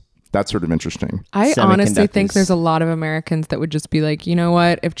is that's sort of interesting. I honestly think Semiconductors. there's a lot of Americans that would just be like, you know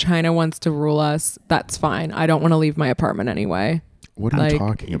what? If China wants to rule us, that's fine. I don't want to leave my apartment anyway. What are you Like-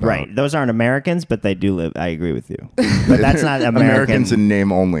 talking about? Right. Those aren't Americans, but they do live. I agree with you. But that's not American. Americans in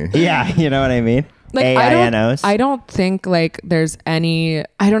name only. Yeah, you know what I mean? Like AINOs. I don't think like there's any,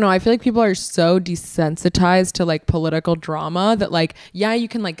 I don't know. I feel like people are so desensitized to like political drama that like, yeah, you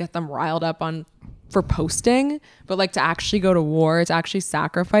can like get them riled up for posting, but like to actually go to war, to actually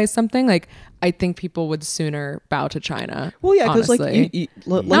sacrifice something, like I think people would sooner bow to China. Well, yeah, because like, honestly.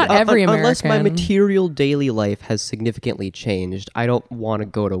 like every unless my American. material daily life has significantly changed, I don't want to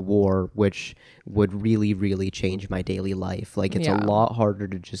go to war, which would really, really change my daily life. Like, it's Yeah. a lot harder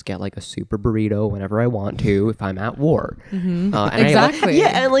to just get like a super burrito whenever I want to if I'm at war. And Exactly.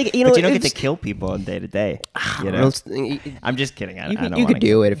 yeah, and like you know, but you don't get to it's- kill people day to day. You you know? know, I'm just kidding. I you don't could wanna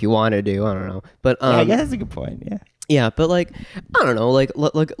do it if you wanted to. I don't know, but Yeah, yeah, that's a good point. Yeah. yeah, but like I don't know,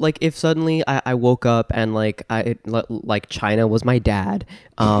 like if suddenly I woke up and like like China was my dad,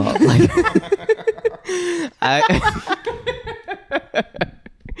 like I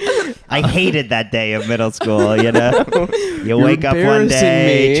I hated that day of middle school, you know? You wake up one embarrassing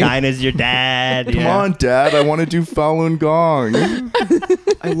day, me. China's your dad. Come on, Dad. I want to do Falun Gong.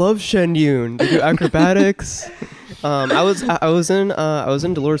 I love Shen Yun. They do acrobatics. I was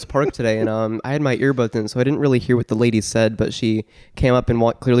in Dolores Park today, and I had my earbuds in, so I didn't really hear what the lady said. But she came up and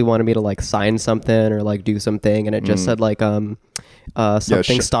clearly wanted me to like sign something or like do something, and it just said like something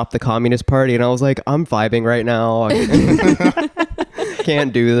stop the Communist Party, and I was like, I'm vibing right now.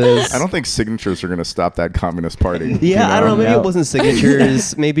 Can't do this. I don't think signatures are going to stop that Communist Party. Yeah, I don't know. Maybe No. it wasn't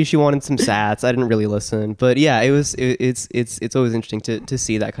signatures. Maybe she wanted some sats. I didn't really listen, but yeah, it's always interesting to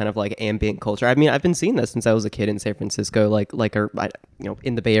see that kind of like ambient culture. I mean, I've been seeing that since I was a kid in San Francisco,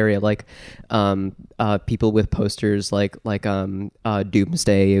 in the Bay Area, people with posters like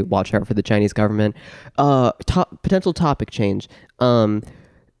Doomsday, watch out for the Chinese government. Potential topic change.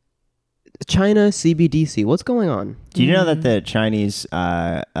 China CBDC. What's going on? Do you know that the Chinese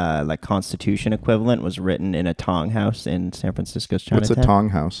like constitution equivalent was written in a Tong house in San Francisco's Chinatown? What's a Tong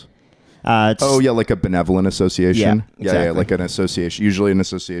house? It's- Oh, yeah, like a benevolent association. Yeah, exactly. like an association, usually an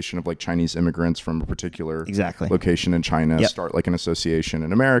association of like Chinese immigrants from a particular Exactly. location in China. Yep. Start like an association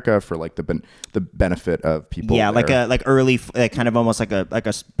in America for like the benefit of people. Yeah, there. like early, kind of almost like a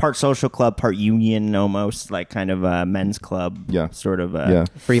part social club, part union, almost like kind of a men's club. Yeah. Sort of. Yeah.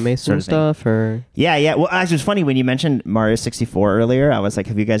 Freemason Sort of thing. stuff or Yeah. Well, actually, it's funny when you mentioned Mario 64 earlier. I was like,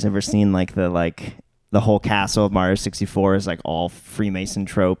 have you guys ever seen like the whole castle of Mario 64 is like all Freemason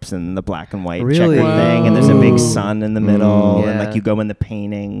tropes and the black and white Really? checkered thing, and there's a big sun in the middle, and Yeah. like you go in the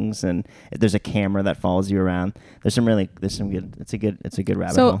paintings, and there's a camera that follows you around. There's some good. It's a good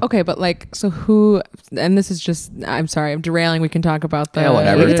rabbit So hole. okay, but like, so who? And this is just. I'm sorry, I'm derailing. We can talk about the Yeah,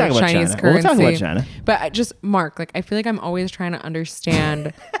 whatever. We can talk about Chinese China. currency. We'll talk about China. But just Mark, like, I feel like I'm always trying to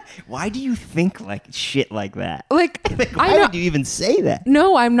understand. Why do you think like shit like that? Like, Why I know. would you even say that?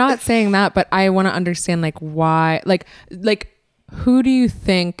 No, I'm not saying that, but I want to understand like why, like who do you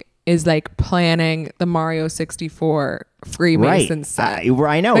think is like planning the Mario 64 Freemason set?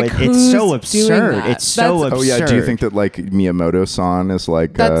 I know Like, it's who's so doing absurd. that? It's so That's- absurd. Oh yeah, do you think that like Miyamoto-san is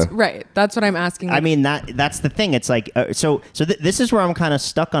like? That's right. That's what I'm asking. I mean that's the thing. It's like this is where I'm kind of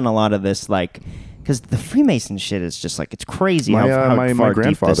stuck on a lot of this, like, because the Freemason shit is just like it's crazy. My how my far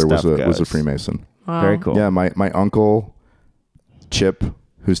grandfather deep this was stuff a goes. Freemason. Wow. Very cool. Yeah, my uncle Chip,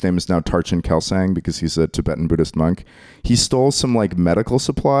 whose name is now Tarchin Kelsang because he's a Tibetan Buddhist monk, he stole some like medical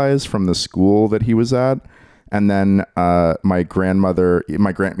supplies from the school that he was at. And then my grandmother,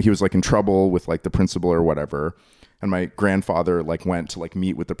 he was like in trouble with like the principal or whatever. And my grandfather like went to like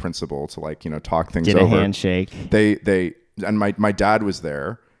meet with the principal to like, talk things Get over. a handshake. And my dad was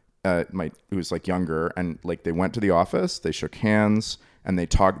there, who was like younger, and like they went to the office, they shook hands, and they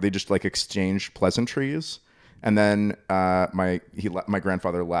just like exchanged pleasantries. And then my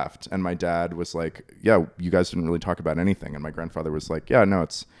grandfather left, and my dad was like, "Yeah, you guys didn't really talk about anything." And my grandfather was like, "Yeah, no,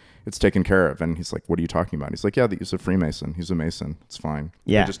 it's taken care of." And he's like, "What are you talking about?" He's like, "Yeah, he's a Freemason. He's a Mason. It's fine."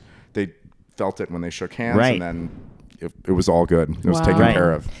 Yeah. They felt it when they shook hands, Right. and then it was all good. It was Wow. taken Right.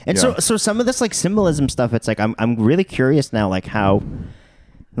 care of. And Yeah. so some of this like symbolism stuff, it's like I'm really curious now, like how.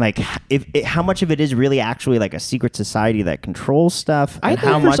 Like, how much of it is really actually like a secret society that controls stuff, I and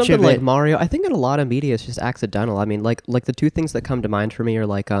think how for much something of like it? Mario, I think in a lot of media it's just accidental. I mean, like the two things that come to mind for me are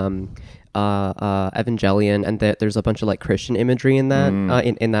like Evangelion, and there's a bunch of like Christian imagery in that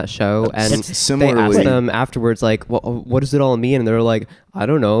in that show, and they Similarly- asked them afterwards like, what does it all mean? And they're like, I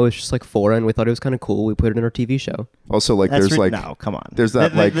don't know, it's just like foreign. We thought it was kind of cool. We put it in our TV show. Also, like That's there's like no, come on. there's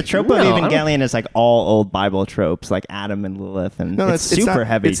that, like- the trope No, of I don't- Evangelion is like all old Bible tropes, like Adam and Lilith, and it's super not,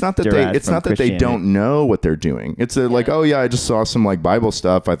 heavy. It's not that derived it's from not that they Christianity. don't know what they're doing. It's like, oh yeah, I just saw some like Bible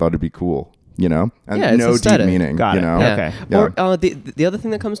stuff. I thought it'd be cool, and Yeah, it's no aesthetic. deep meaning. Got it. Yeah. Okay. Yeah. Or the other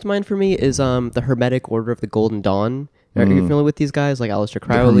thing that comes to mind for me is the Hermetic Order of the Golden Dawn. Are you familiar with these guys, like Aleister The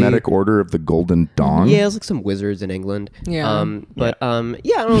Crowley? Hermetic Order of the Golden Dawn. Yeah, it's like some wizards in England. Yeah. I don't know,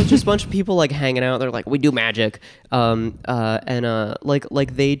 it's just a bunch of people like hanging out. They're like, we do magic.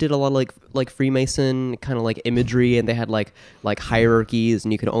 Like they did a lot of like Freemason kind of like imagery, and they had like hierarchies,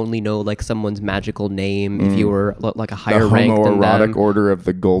 and you could only know like someone's magical name if you were like a The higher rank than homoerotic them. Order of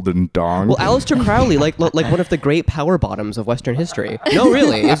the Golden Dawn. Well, Aleister Crowley, like one of the great power bottoms of Western history. No,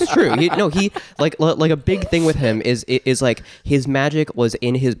 really, it's true. He like a big thing with him is like his magic was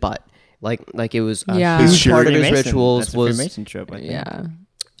in his butt. Like it was a Yeah. huge part of his Freemason. rituals That's a was. Freemason trope, I think. Yeah.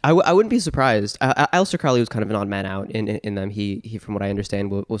 I wouldn't be surprised. Aleister Crowley was kind of an odd man out in them. He from what I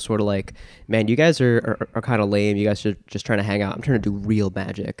understand, was sort of like, man, you guys are kind of lame. You guys are just trying to hang out. I'm trying to do real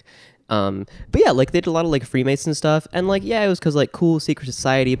magic. But yeah, like they did a lot of like Freemason stuff, and like yeah, it was because like cool secret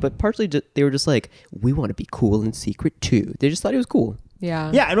society, but partially they were just like, we want to be cool in secret too. They just thought it was cool.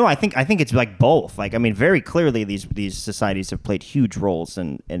 Yeah. Yeah, no, I think it's like both. Like, I mean, very clearly these societies have played huge roles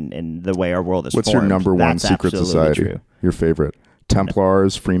in the way our world is What's formed. your number one That's secret absolutely society? true. Your favorite?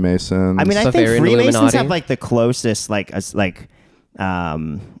 Templars, Freemasons. I mean, I think Bavarian Freemasons Illuminati. have like the closest, like you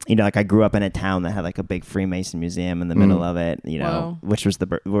know, like I grew up in a town that had like a big Freemason museum in the middle of it, you know, Wow. which was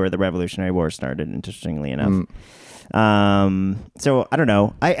where the Revolutionary War started, interestingly enough. So I don't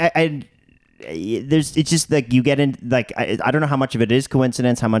know. It's just like you get in, like, I don't know how much of it is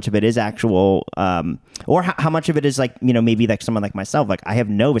coincidence, how much of it is actual, or how much of it is like, you know, maybe like someone like myself, like I have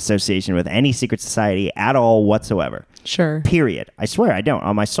no association with any secret society at all whatsoever. Sure. Period. I swear I don't.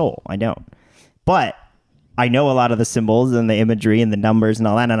 On my soul, I don't. But I know a lot of the symbols and the imagery and the numbers and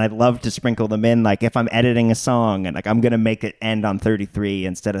all that, and I'd love to sprinkle them in. Like if I'm editing a song and like I'm gonna make it end on 33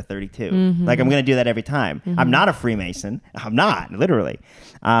 instead of 32, like I'm gonna do that every time. I'm not a Freemason. I'm not literally.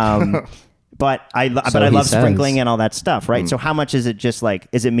 But I love sprinkling in all that stuff, right? So how much is it just like,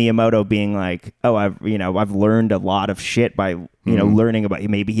 is it Miyamoto being like, oh, I've learned a lot of shit by, you know, learning about,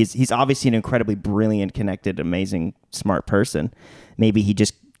 maybe he's obviously an incredibly brilliant, connected, amazing, smart person. Maybe he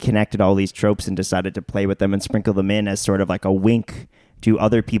just connected all these tropes and decided to play with them and sprinkle them in as sort of like a wink to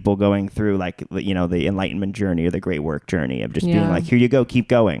other people going through like, you know, the enlightenment journey or the great work journey of just being like, here you go, keep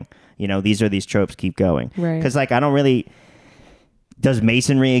going. You know, these are these tropes, keep going. Right. Because like, I don't really... Does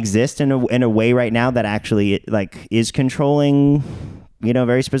masonry exist in a way right now that actually like is controlling, you know,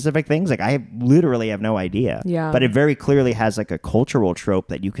 very specific things? Like I literally have no idea. Yeah. But it very clearly has like a cultural trope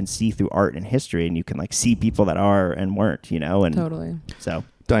that you can see through art and history, and you can like see people that are and weren't, you know. And Totally. So,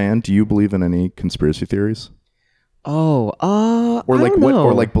 Diane, do you believe in any conspiracy theories? Oh, Or I like don't what? know.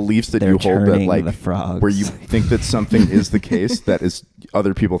 Or like beliefs that They're you hold that turning like the frogs. where you think that something is the case that is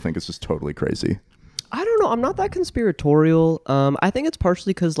other people think is just totally crazy. I don't know. I'm not that conspiratorial. I think it's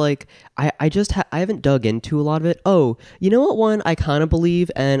partially because like I just I haven't dug into a lot of it. Oh, you know what one I kind of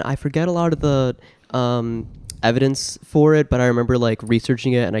believe, and I forget a lot of the evidence for it, but I remember like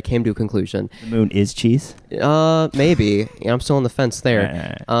researching it and I came to a conclusion. the moon is cheese. Maybe. Yeah, I'm still on the fence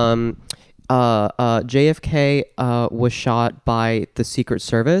there. JFK was shot by the Secret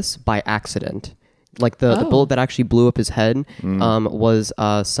Service by accident. Like the bullet that actually blew up his head was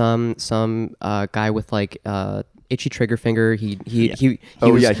some guy with like itchy trigger finger. He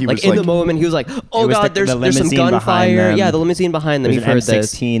was he like was in like- the moment he was like, oh was god, the there's some limousine behind gunfire. them. Yeah, the limousine behind them. There's You've an heard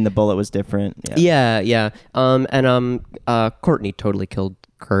this. M16. The bullet was different. Yeah. Courtney totally killed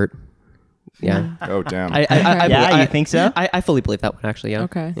Kurt. Yeah. Oh damn. You think so? I fully believe that one actually. Yeah.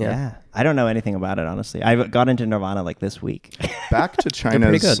 Okay. Yeah. I don't know anything about it, honestly. I got into Nirvana like this week. Back to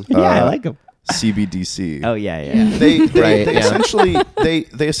China's good. Yeah, I like them. CBDC. Oh yeah. They Right, yeah. essentially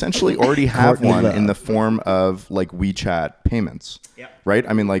they essentially already have Courtney one Love. in the form of like WeChat payments. Yep. Right?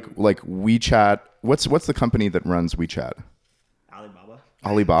 I mean like WeChat, what's the company that runs WeChat?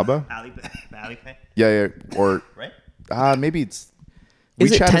 Alibaba? Alipay. Yeah, or Right? maybe it's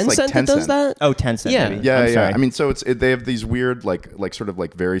Is it WeChat Tencent that does that? Oh, Tencent. Yeah. Maybe. Yeah, I'm yeah. sorry. I mean, so they have these weird like sort of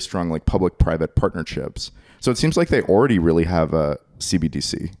like very strong like public-private partnerships. So it seems like they already really have a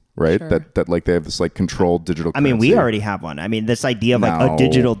CBDC, right? Sure. That like they have this like controlled digital. I mean, we currency. already have one. I mean, this idea of like No. a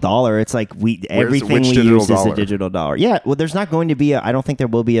digital dollar, it's like everything which we digital use is dollar? a digital dollar. Yeah, well, there's not going to be I don't think there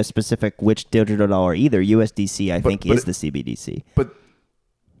will be a specific which digital dollar either. USDC, I think, is the CBDC. But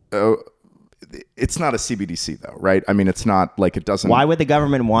it's not a CBDC though, right? I mean, it's not like it doesn't. Why would the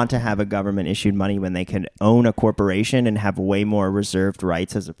government want to have a government issued money when they can own a corporation and have way more reserved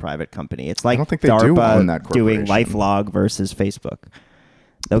rights as a private company? It's like don't think they do DARPA own that doing corporation. LifeLog versus Facebook.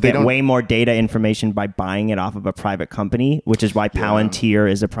 They'll get don't- way more data information by buying it off of a private company, which is why Palantir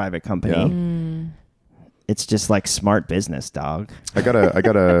is a private company. Yeah. It's just like smart business, dog. I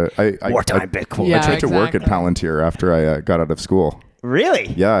Wartime Bitcoin. Yeah. I tried to work at exactly. Palantir after I got out of school. Really?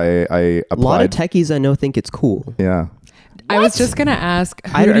 Yeah, I A applied. lot of techies I know think it's cool. Yeah. I was just gonna ask,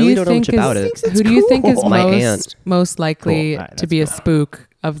 I who do really you don't know think much about it. who do you think is My aunt. most likely Cool. Alright, to be a spook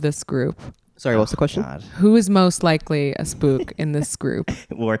of this group? Sorry, what's the question? God. Who is most likely a spook in this group?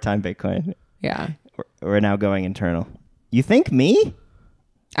 Wartime Bitcoin. Yeah, We're now going internal. You think me?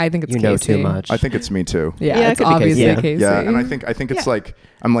 I think it's You know Casey. too much. I think it's me too. Yeah, Yeah, it it's could be obviously Casey. Casey. Yeah, and I think it's like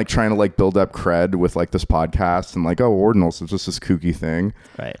I'm like trying to like build up cred with like this podcast and like, oh, ordinals is just this kooky thing.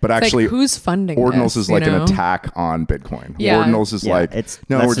 Right. But It's actually, like, who's funding ordinals this, is like you know? an attack on Bitcoin. Yeah. Ordinals is Yeah, like, it's-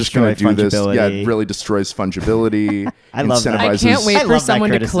 no, let's we're just going to do destroy this. Yeah, fungibility. it really destroys fungibility. I love that. I can't wait I for love that someone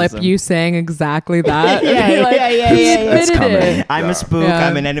to clip criticism. you saying exactly that. Yeah, Be like, yeah, yeah, he yeah, yeah. It's admitted coming. it. I'm Yeah. a spook. Yeah.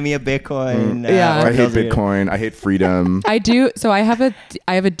 I'm an enemy of Bitcoin. Yeah. I hate ordinals are- Bitcoin. I hate freedom. I do. So I have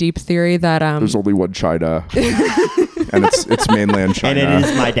a deep theory that There's only one China, and it's mainland China. And it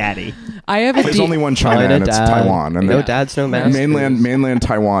is my daddy. I have a There's deep. only one China, and it's dad. Taiwan. And No the- dads, no masters. mainland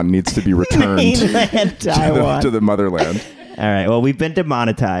Taiwan needs to be returned Mainland Taiwan. to the motherland. All right. Well, we've been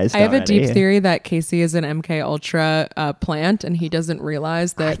demonetized. I have a already. deep theory that Casey is an MK Ultra plant, and he doesn't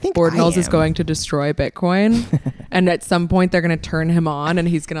realize that think I Ordinals is am. going to destroy Bitcoin. And at some point, they're going to turn him on, and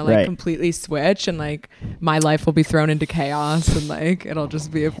he's going to like Right. completely switch, and like my life will be thrown into chaos, and like it'll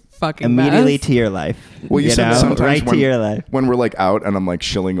just be a fucking Immediately mess. to your life. Well, you said know? sometimes right when, to your life. when we're like out and I'm like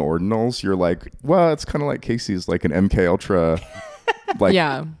shilling ordinals, you're like, well, it's kind of like Casey's like an MK Ultra, like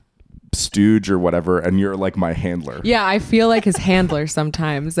Yeah. stooge or whatever, and you're like my handler. Yeah, I feel like his handler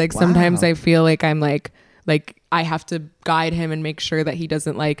sometimes. Like sometimes I feel like I'm like I have to guide him and make sure that he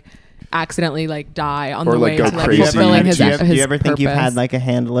doesn't like accidentally like die on Or, the like, way go to like crazy. fulfilling his do you ever think you've purpose. had like a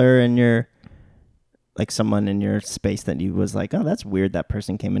handler in your, like someone in your space that you was like, oh, that's weird. That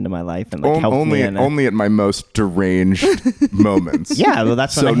person came into my life and like helped only me. And only at my most deranged moments. yeah, well,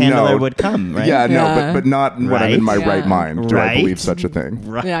 that's when So a handler no. would come, right? Yeah, no, Yeah. but not when I'm Right. in my Yeah. right mind. Do I Right. believe such a thing?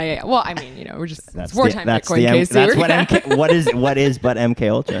 Right. Yeah. Well, I mean, you know, we're just That's it's wartime that's Bitcoin, Casey. that's We're- what MK, what is but MK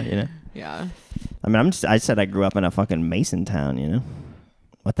Ultra, you know? Yeah. I mean, I said I grew up in a fucking Mason town, you know?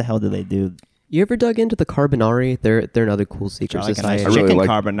 What the hell do they do? You ever dug into the Carbonari? They're another cool secret Like a nice society. I really chicken like-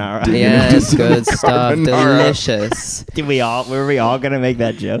 carbonara. Yes, good stuff. Carbonara. Delicious. Were we all gonna make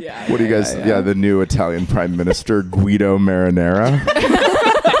that joke? Yeah. What do you guys? Yeah, the new Italian Prime Minister Guido Marinara.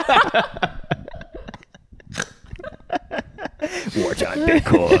 Wartime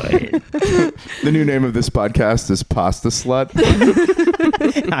Bitcoin. The new name of this podcast is Pasta Slut.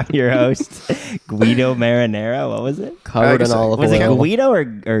 I'm your host, Guido Marinara. What was it? Covered in olive Was it oil. Guido or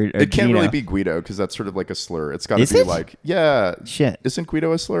It can't Gino? really be Guido because that's sort of like a slur. It's got to Is be it? like, yeah, Shit. Isn't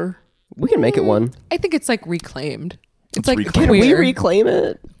Guido a slur? We can make it one. I think it's like reclaimed. It's It's like reclaimed. Can we queer. reclaim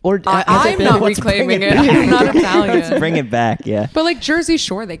it? Or has it I'm been- not Let's reclaiming bring it. it back. I'm not Italian. Bring it back, yeah. But like Jersey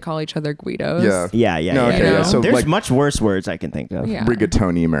Shore, they call each other Guidos. Yeah. Yeah. No, yeah, okay, yeah. yeah. So There's like much worse words I can think of. Yeah.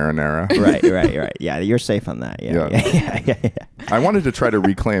 rigatoni marinara. Right. Yeah, you're safe on that. Yeah. Yeah. I wanted to try to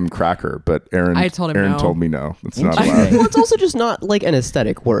reclaim cracker, but Aaron I told him Aaron no. told me no. It's not Interesting. allowed. Well, it's also just not like an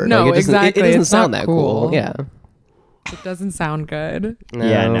aesthetic word. No, like, it doesn't, exactly. It doesn't It's sound not that cool. cool. Yeah. It doesn't sound good.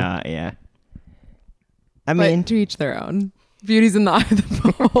 Yeah. I But mean, to each their own. Beauty's in the eye of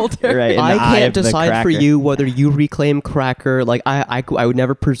the beholder. right. in I the eye can't of the decide for cracker. you whether you reclaim cracker. Like I would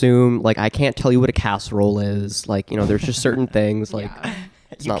never presume. Like I can't tell you what a casserole is. Like there's just certain things. Like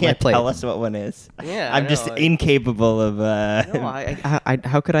it's You not can't my plate. tell us what one is. Yeah, I'm I just know. incapable of. No,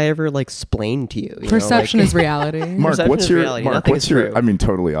 how could I ever like explain to you? Perception is reality. Mark, Perception what's is your reality. Mark, Nothing what's is your true. I mean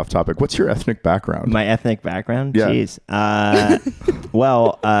totally off topic. What's your ethnic background? My ethnic background? Yeah. Jeez.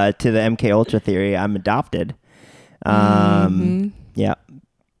 Well, to the MK Ultra theory, I'm adopted. Yeah.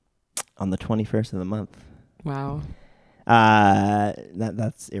 On the 21st of the month. Wow.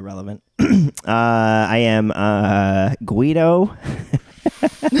 That's irrelevant. I am Guido.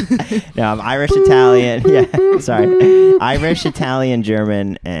 No, I'm Irish, Italian. Yeah, sorry. Irish, Italian,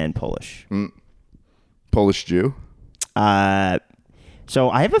 German, and Polish. Polish Jew? So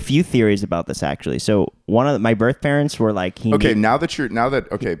I have a few theories about this actually. So one of my birth parents were like, I he forgot needs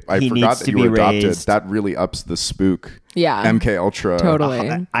that to you be were adopted. raised. That really ups the spook. Yeah. MK Ultra.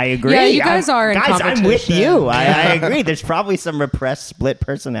 Totally. I agree. Yeah, you guys are in guys. I'm with competition. you. I agree. There's probably some repressed split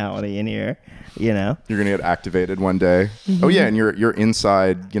personality in here. You know. You're gonna get activated one day. Oh yeah, and you're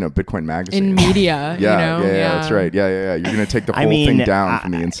inside, Bitcoin Magazine. In media, yeah, you know? yeah, that's right. Yeah. You're gonna take the whole thing down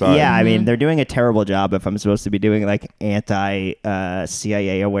from the inside. Yeah, I mean, they're doing a terrible job if I'm supposed to be doing like anti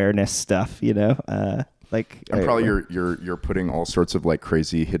CIA awareness stuff. You know, And probably you're putting all sorts of like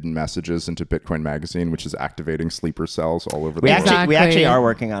crazy hidden messages into Bitcoin Magazine, which is activating sleeper cells all over the We world. actually Exactly. are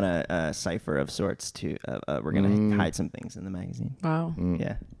working on a cipher of sorts too. We're gonna hide some things in the magazine. Wow.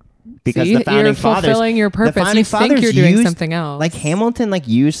 Yeah. Because See, the founding you're fathers, fulfilling your the purpose. founding You think fathers you're doing used- something else. Like Hamilton,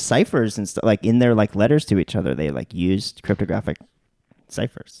 used ciphers and stuff, in their letters to each other. They used cryptographic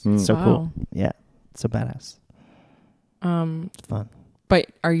ciphers. It's so cool. Wow. Yeah, it's so badass. It's fun. But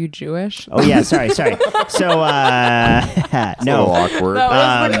are you Jewish? Oh yeah, sorry. So It's a little no, awkward.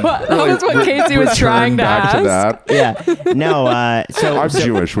 That was what Casey was trying to back ask. to that. yeah, no. So I'm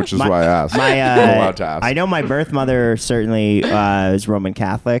Jewish, which is why I asked. I'm allowed to ask. I know my birth mother certainly is Roman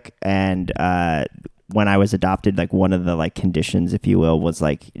Catholic, and when I was adopted, like one of the like conditions, if you will, was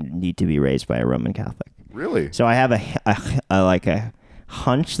like need to be raised by a Roman Catholic. Really? So I have a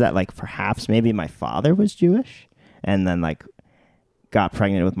hunch that like perhaps maybe my father was Jewish, and then like got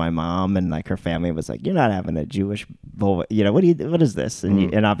pregnant with my mom, and like her family was like, "You're not having a Jewish, what is this?"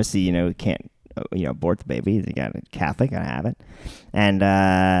 And and obviously, you can't, abort the baby. You got a Catholic, I have it, and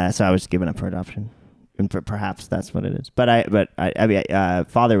so I was given up for adoption, and perhaps that's what it is. But I mean,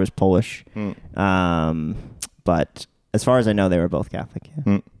 father was Polish, but as far as I know, they were both Catholic.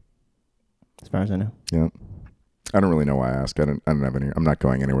 Yeah. As far as I know. Yeah. I don't really know why I asked. I don't have any. I'm not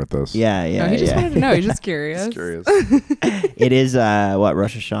going anywhere with this. Yeah. No, he just wanted to know. He's just curious. Just curious. It is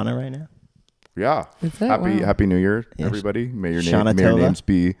Rosh Hashanah right now. Yeah. Is it? Happy Wow. Happy New Year, Yeah. everybody. May your Shana may your Tova. names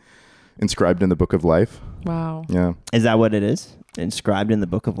be inscribed in the book of life. Wow. Yeah. Is that what it is? Inscribed in the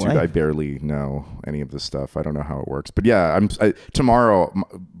book of Dude, I life? barely know any of this stuff. I don't know how it works. But yeah, tomorrow,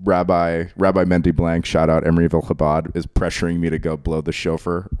 Rabbi Mendy Blank, shout out Emeryville Chabad, is pressuring me to go blow the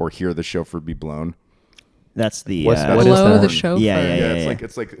shofar or hear the shofar be blown. That's the What is Below that? the shofar. Yeah.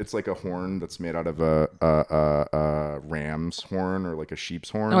 It's like a horn that's made out of a ram's horn or like a sheep's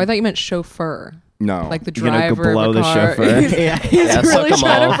horn. Oh, I thought you meant chauffeur. No. Like the You're gonna go driver blow of a the car. chauffeur. He's Yeah, suck really 'em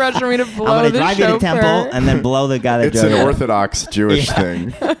trying all. to pressure me to I'm blow gonna the drive you to chauffeur. temple and then blow the guy that It's drove an you. Orthodox Jewish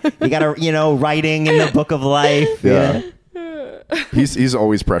thing. You gotta, writing in the book of life. Yeah. He's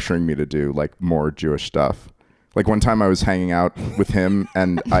always pressuring me to do like more Jewish stuff. Like one time I was hanging out with him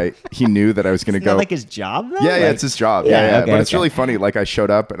and he knew that I was going to Isn't go. that like his job though? Yeah, Like- it's his job. Yeah, Yeah. okay, But it's okay. really funny. Like I showed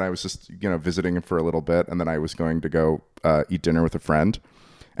up and I was just, visiting him for a little bit, and then I was going to go eat dinner with a friend.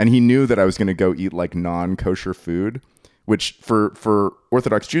 And he knew that I was going to go eat like non-kosher food, which for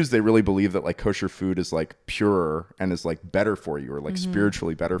Orthodox Jews, they really believe that like kosher food is like purer and is like better for you, or like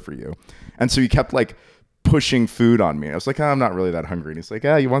spiritually better for you. And so he kept like pushing food on me. I was like, I'm not really that hungry. And he's like,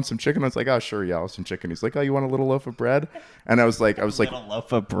 you want some chicken? I was like, oh, sure. Yeah, I'll have some chicken. He's like, you want a little loaf of bread? And I was like, a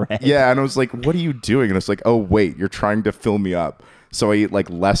loaf of bread. yeah. And I was like, what are you doing? And I was like, oh, wait, you're trying to fill me up. So I eat like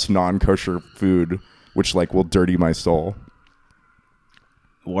less non-kosher food, which like will dirty my soul.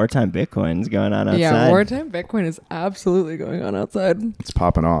 Wartime Bitcoin's going on outside. Yeah, Wartime Bitcoin is absolutely going on outside. It's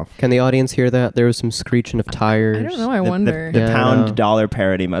popping off. Can the audience hear that? There was some screeching of tires. I don't know. I wonder. The Yeah, I pound know. dollar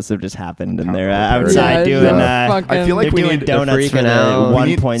parity must have just happened, and they're Pound dollar outside parity. doing. Yeah, I feel like they're we doing need- They're donuts for freaking the out. one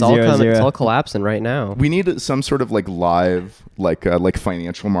It's point all zero coming- It's all zero. collapsing right now. We need some sort of like live, like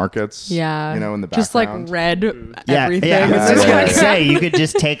financial markets. Yeah. In the background. Just like red Yeah, everything. yeah. It's I was just gonna like- say you could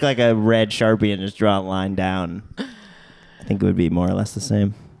just take like a red Sharpie and just draw a line down. I think it would be more or less the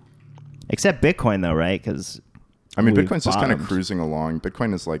same. Except Bitcoin, though, right? Because I mean, Bitcoin's just kind of cruising along.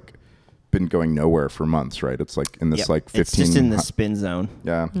 Bitcoin has like been going nowhere for months, right? It's like in this like 15. It's just in the spin zone.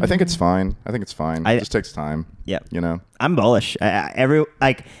 Yeah, I think it's fine. I think it's fine. It just takes time. Yep. I'm bullish.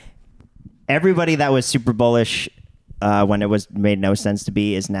 Everybody that was super bullish when it was made no sense to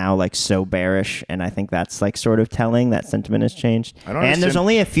be is now like so bearish, and I think that's like sort of telling that sentiment has changed. I don't and there's understand-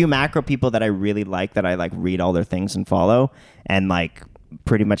 only a few macro people that I really like that I like read all their things and follow, and like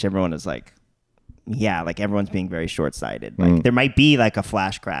pretty much everyone is like, yeah, like everyone's being very short-sighted. Like there might be like a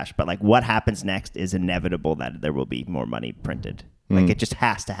flash crash, but like what happens next is inevitable that there will be more money printed. Like it just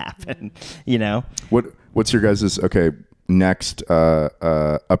has to happen, What's your guys' next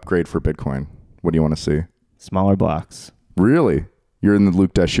upgrade for Bitcoin? What do you want to see? Smaller blocks. Really? You're in the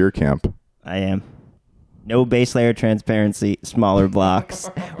Luke Dashier camp. I am. No base layer transparency, smaller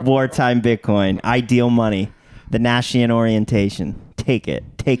blocks, wartime Bitcoin, ideal money, the Nashian orientation. Take it.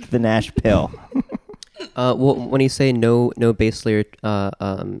 Take the Nash pill. Well, when you say no base layer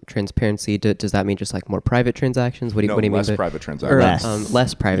transparency, does that mean just like more private transactions? What do you mean? less by- private Or, transactions.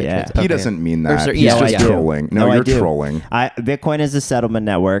 less private Yeah. transactions. He doesn't mean Or that. sorry, He's yeah, just yeah. trolling. No, I you're do. trolling. Bitcoin is a settlement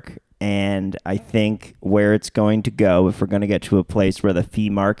network, and I think where it's going to go, if we're going to get to a place where the fee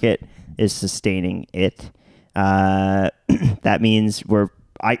market is sustaining it, that means we're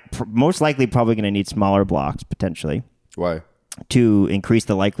most likely probably going to need smaller blocks potentially Why? to increase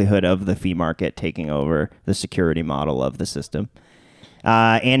the likelihood of the fee market taking over the security model of the system.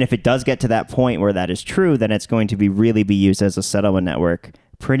 And if it does get to that point where that is true, then it's going to really be used as a settlement network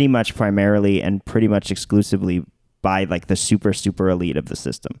pretty much primarily and pretty much exclusively by like the super elite of the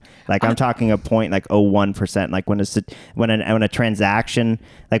system. Like I'm talking a point like 0.1%, like when a transaction,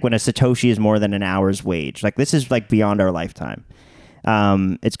 like when a Satoshi is more than an hour's wage. Like this is like beyond our lifetime.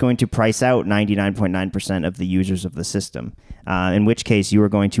 it's going to price out 99.9% of the users of the system. In which case, you are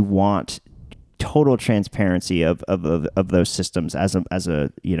going to want total transparency of those systems as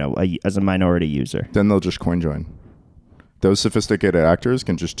a minority user. Then they'll just coin join. Those sophisticated actors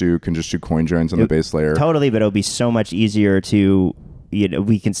can just do coin joins on the base layer. Totally, but it'll be so much easier to,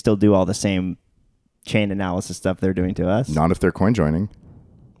 we can still do all the same chain analysis stuff they're doing to us. Not if they're coin joining.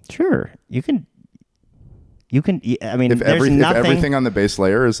 Sure, you can. I mean, if everything on the base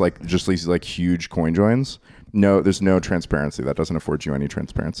layer is like just these like huge coin joins, no, there's no transparency. That doesn't afford you any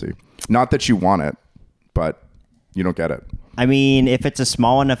transparency. Not that you want it, but you don't get it. I mean, if it's a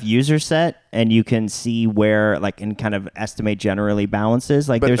small enough user set and you can see where, like, and kind of estimate generally balances,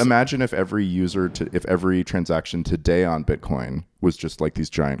 like, but imagine if every if every transaction today on Bitcoin was just like these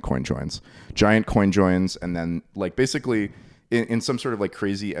giant coin joins, and then like basically in some sort of like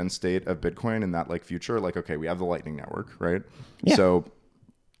crazy end state of Bitcoin in that like future, like, okay, we have the Lightning Network, right? Yeah. So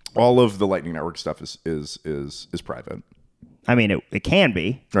all of the Lightning Network stuff is private. I mean, it can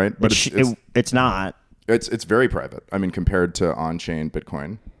be, right, but it's not. It's very private. I mean, compared to on-chain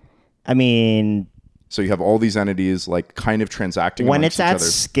Bitcoin. I mean, so you have all these entities like kind of transacting when it's at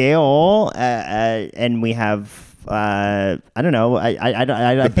scale, and we have I don't know.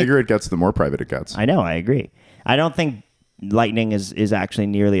 The bigger it gets, the more private it gets. I know. I agree. I don't think Lightning is actually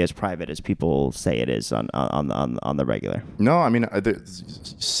nearly as private as people say it is on the regular. No, I mean,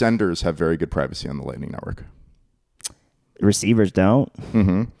 senders have very good privacy on the Lightning Network. Receivers don't.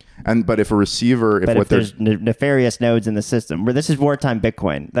 Mm-hmm. But if a receiver, if there's nefarious nodes in the system, where this is wartime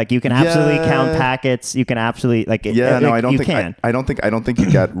Bitcoin, like you can absolutely count packets, you can absolutely like. I don't think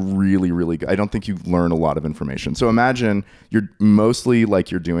you get really good. I don't think you learn a lot of information. So imagine you're mostly like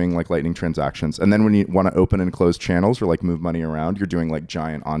you're doing like Lightning transactions, and then when you want to open and close channels or like move money around, you're doing like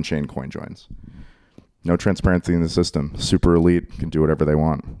giant on-chain coin joins. No transparency in the system. Super elite can do whatever they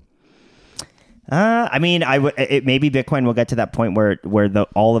want. I mean, maybe Bitcoin will get to that point where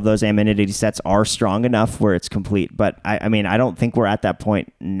all of those amenity sets are strong enough where it's complete. But I mean, I don't think we're at that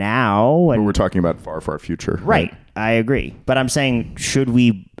point now. But we're talking about far future. Right. I agree. But I'm saying, should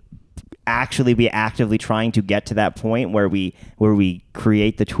we actually be actively trying to get to that point where we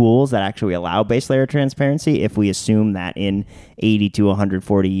create the tools that actually allow base layer transparency if we assume that in 80 to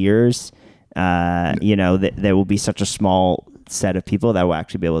 140 years, that there will be such a small set of people that will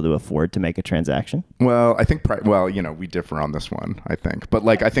actually be able to afford to make a transaction? Well, I think, we differ on this one, I think. But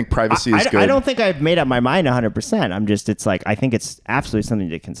like, I think privacy is good. I don't think I've made up my mind 100%. I think it's absolutely something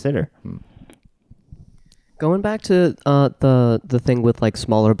to consider. Going back to the thing with like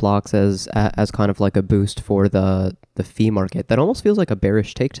smaller blocks as kind of like a boost for the fee market, that almost feels like a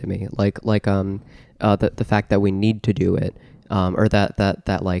bearish take to me. The fact that we need to do it. Or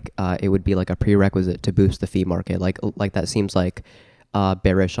that it would be like a prerequisite to boost the fee market. Like that seems like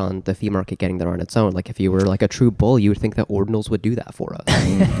bearish on the fee market getting there on its own. Like if you were like a true bull, you would think that ordinals would do that for us.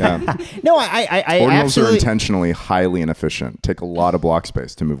 Yeah. No, I ordinals are intentionally highly inefficient. Take a lot of block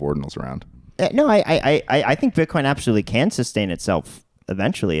space to move ordinals around. No, I think Bitcoin absolutely can sustain itself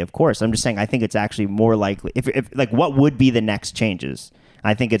eventually. Of course, I'm just saying I think it's actually more likely. If like what would be the next changes?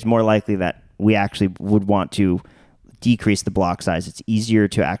 I think it's more likely that we actually would want to decrease the block size. It's easier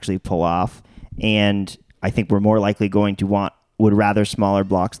to actually pull off, and I think we're more likely going to would rather smaller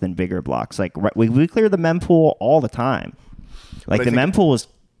blocks than bigger blocks. Like we clear the mempool all the time. Like the mempool is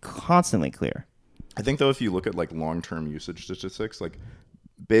constantly clear. I think though, if you look at like long-term usage statistics, like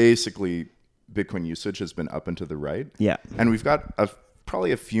basically Bitcoin usage has been up and to the right. Yeah, and we've got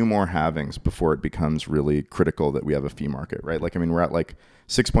probably a few more halvings before it becomes really critical that we have a fee market, right? Like, I mean, we're at like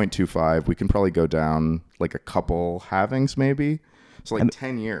 6.25. We can probably go down like a couple halvings maybe. So like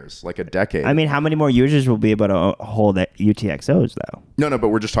 10 years, like a decade. I mean, how many more users will be able to hold UTXOs though? No, but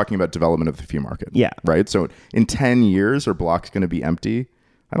we're just talking about development of the fee market. Yeah. Right? So in 10 years, are blocks going to be empty?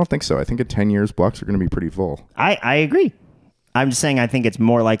 I don't think so. I think in 10 years, blocks are going to be pretty full. I agree. I'm just saying I think it's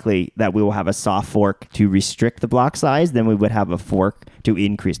more likely that we will have a soft fork to restrict the block size than we would have a fork to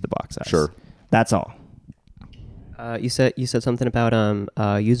increase the block size. Sure. That's all. You said something about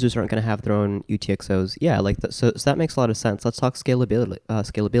users aren't going to have their own UTXOs. Yeah, so that makes a lot of sense. Let's talk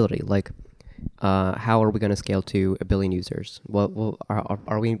scalability. Like, how are we going to scale to 1 billion users? Well,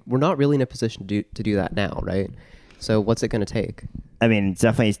 are we? We're not really in a position to do that now, right? So what's it going to take? I mean, it's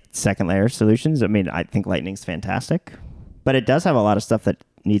definitely second layer solutions. I mean, I think Lightning's fantastic, but it does have a lot of stuff that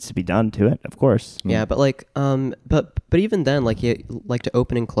needs to be done to it, of course. Yeah, but like, but even then, like, you like to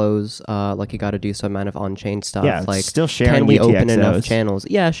open and close, like you got to do some amount of on-chain stuff. Yeah, like, still sharing can we UTXOs. open enough channels?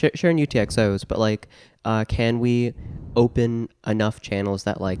 Yeah, sharing UTXOs, but like, can we open enough channels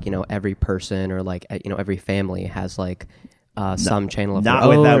that like every person or like every family has like some channel of not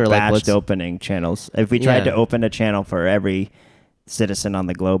their own, without or like batched what's opening channels. If we tried Yeah. to open a channel for every citizen on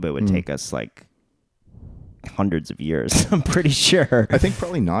the globe, it would take us like hundreds of years. I'm pretty sure. I think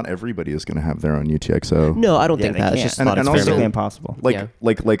probably not everybody is going to have their own UTXO. No, I don't Yeah, think they that. It's can't. just And- thought and it's also- Physically fairly- impossible. Like Yeah.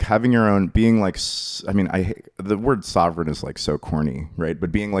 like having your own, being like, I mean, the word sovereign is like so corny, right?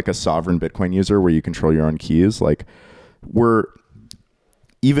 But being like a sovereign Bitcoin user where you control your own keys, like we're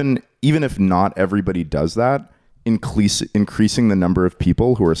even if not everybody does that, increasing the number of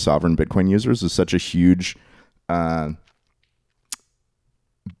people who are sovereign Bitcoin users is such a huge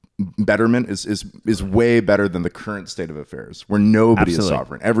betterment, is way better than the current state of affairs where nobody Absolutely. is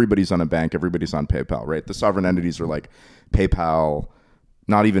sovereign. Everybody's on a bank, everybody's on PayPal, right? The sovereign entities are like PayPal,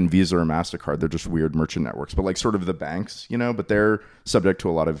 not even Visa or MasterCard. They're just weird merchant networks, but like sort of the banks, you know, but they're subject to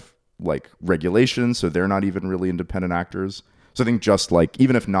a lot of like regulations. So they're not even really independent actors. So I think just like,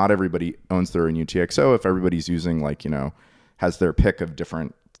 even if not everybody owns their own UTXO, if everybody's using like, you know, has their pick of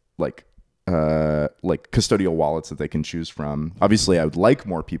different like custodial wallets that they can choose from. Obviously, I would like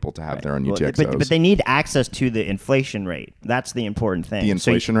more people to have their own Well, UTXOs. but they need access to the inflation rate. That's the important thing. The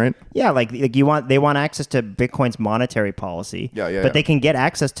inflation rate? Yeah, like they want access to Bitcoin's monetary policy. Yeah. But they can get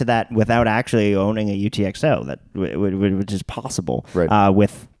access to that without actually owning a UTXO, which is possible. Right.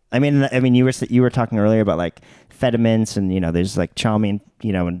 With I mean, you were talking earlier about like Fedimints, and you know, there's like Chaumian,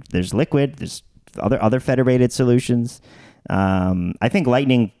 you know, and there's Liquid, there's other federated solutions. I think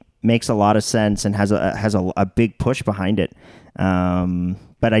Lightning makes a lot of sense and has a big push behind it.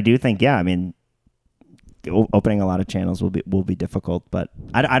 But I do think, yeah, I mean, opening a lot of channels will be difficult. But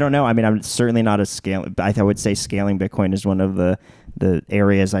I don't know. I mean, I'm certainly not a scale. I would say scaling Bitcoin is one of the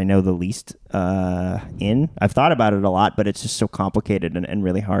areas I know the least in. I've thought about it a lot, but it's just so complicated and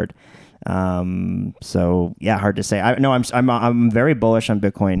really hard. So yeah, hard to say. I'm very bullish on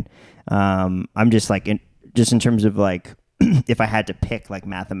Bitcoin. I'm just like in terms of like, if I had to pick like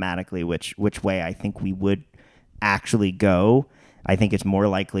mathematically which way I think we would actually go, I think it's more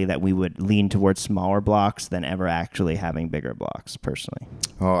likely that we would lean towards smaller blocks than ever actually having bigger blocks, personally.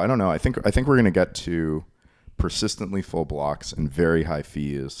 Oh, I don't know. I think we're going to get to persistently full blocks and very high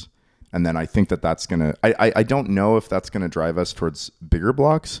fees. And then I think that's going to, I don't know if that's going to drive us towards bigger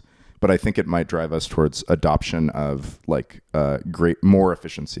blocks, but I think it might drive us towards adoption of like more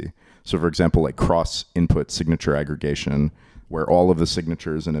efficiency. So for example, like cross input signature aggregation, where all of the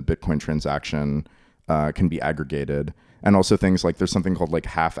signatures in a Bitcoin transaction can be aggregated. And also things like there's something called like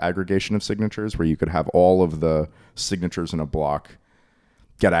half aggregation of signatures, where you could have all of the signatures in a block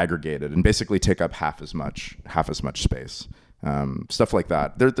get aggregated and basically take up half as much space. Stuff like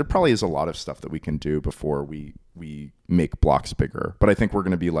that. There probably is a lot of stuff that we can do before we make blocks bigger. But I think we're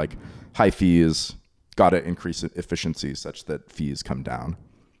going to be like high fees, got to increase efficiency such that fees come down.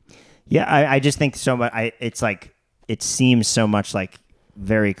 Yeah, I just think so much. It's like, it seems so much like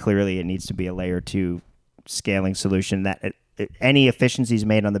very clearly it needs to be a layer 2 scaling solution that any efficiencies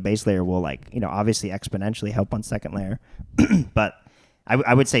made on the base layer will, like, you know, obviously exponentially help on second layer. But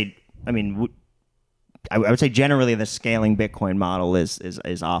I would say, I mean, I would say generally the scaling Bitcoin model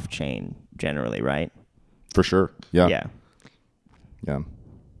is off chain generally, right? For sure. Yeah. Yeah.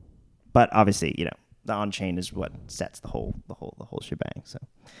 But obviously, you know, the on chain is what sets the whole shebang. So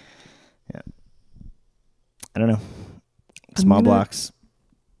yeah, I don't know. Small blocks,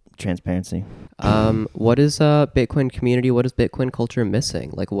 transparency. What is Bitcoin community? What is Bitcoin culture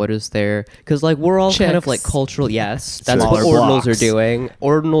missing? Like, what is there? Because like we're all kind of Chicks. like cultural. Yes, that's Smaller what ordinals blocks. are doing.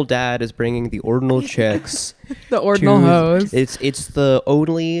 Ordinal dad is bringing the ordinal chicks. The ordinal to- hose. It's the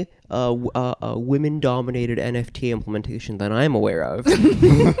only women-dominated NFT implementation that I'm aware of.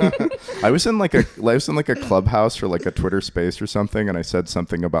 I was in like a clubhouse or like a Twitter space or something, and I said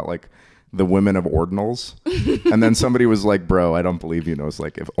something about like the women of ordinals, and then somebody was like, "Bro, I don't believe you." And I was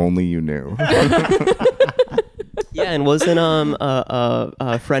like, "If only you knew." Yeah, and wasn't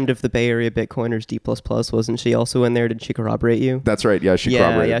a friend of the Bay Area Bitcoiners D++, wasn't she also in there? Did she corroborate you? That's right. Yeah, she Yeah,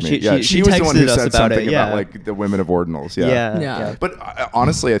 corroborated yeah, me. she She was the one who texted us said about something it, yeah. about like the women of ordinals. Yeah. But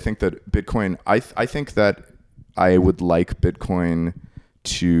honestly, I think that Bitcoin, I think that I would like Bitcoin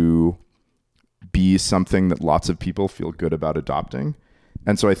to be something that lots of people feel good about adopting.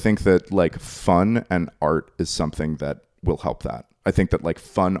 And so I think that like fun and art is something that will help that. I think that like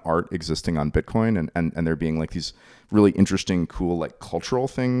fun art existing on Bitcoin and there being like these really interesting, cool, like cultural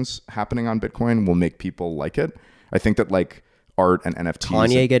things happening on Bitcoin will make people like it. I think that like art and NFTs.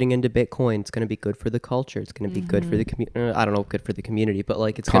 Kanye getting into Bitcoin, it's going to be good for the culture. It's going to be good for the community. I don't know, good for the community, but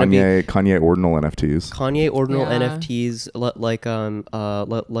like it's going to be Kanye ordinal NFTs. Kanye ordinal Yeah. NFTs like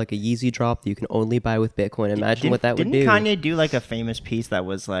a Yeezy drop that you can only buy with Bitcoin. Imagine what that would do. Didn't Kanye do like a famous piece that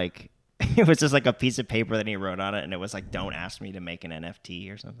was like, it was just like a piece of paper that he wrote on it, and it was like, "Don't ask me to make an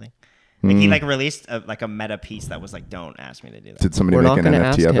NFT or something." Like he like released a meta piece that was like, "Don't ask me to do that." Did somebody We're make not an going to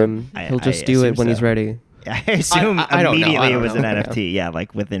NFT ask of him. it? He'll just I do it assume when he's so. ready. I assume I don't know. immediately I it don't was know. an Yeah. NFT. Yeah,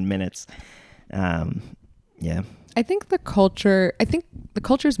 like within minutes. Yeah. I think the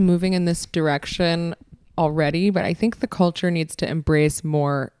culture's moving in this direction already, but I think the culture needs to embrace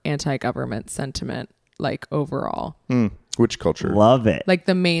more anti-government sentiment, like overall. Which culture? Love it. Like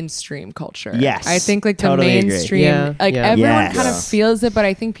the mainstream culture. Yes, I think like totally the agree. mainstream, Yeah, like yeah. everyone Yes. kind of Yeah. feels it, but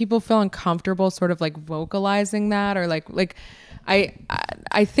I think people feel uncomfortable sort of like vocalizing that, or like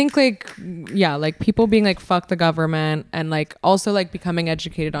I think like, yeah, like people being like, fuck the government, and like also like becoming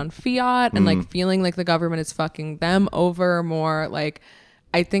educated on fiat and like feeling like the government is fucking them over more. Like,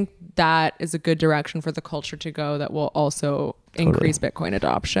 I think that is a good direction for the culture to go that will also increase Bitcoin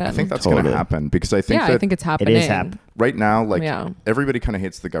adoption. I think that's going to happen because I think yeah, that I think it's happening. It is happening. right now, like Yeah. everybody kind of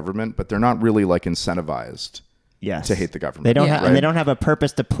hates the government, but they're not really like incentivized Yes. to hate the government. They don't Yeah. have, and they don't have a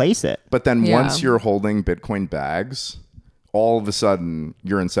purpose to place it. But then Yeah. once you're holding Bitcoin bags, all of a sudden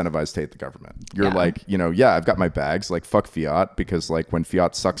you're incentivized to hate the government. You're Yeah. like, you know, yeah, I've got my bags, like fuck fiat, because like when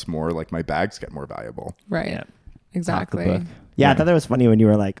fiat sucks more, like my bags get more valuable. Right. Yeah. Exactly. Pocketbook. Yeah, I thought that was funny when you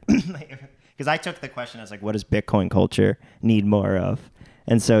were like, because I took the question as like, what does Bitcoin culture need more of?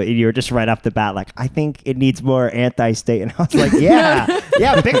 And so you were just right off the bat like, I think it needs more anti-state. And I was like, yeah,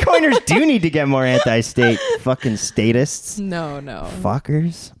 Bitcoiners do need to get more anti-state. Fucking statists. No.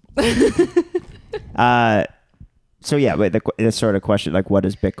 Fuckers. So yeah, but the sort of question, like, what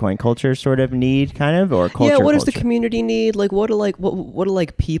does Bitcoin culture sort of need, kind of, or culture? Yeah, what does the culture? community need? Like, what do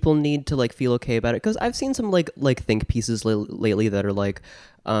like people need to like feel okay about it? Because I've seen some like think pieces lately that are like,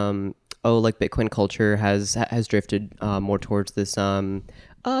 like Bitcoin culture has drifted more towards this kind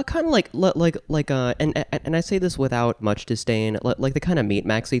of and I say this without much disdain, like the kind of meat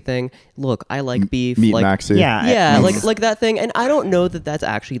maxi thing. Look, I like beef, Meat like maxi. yeah, like that thing, and I don't know that that's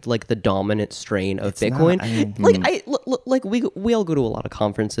actually like the dominant strain of Bitcoin. Like we all go to a lot of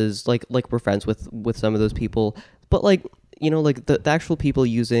conferences, like we're friends with some of those people, but like, you know, like the actual people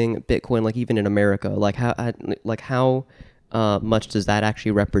using Bitcoin, like even in America, like how much does that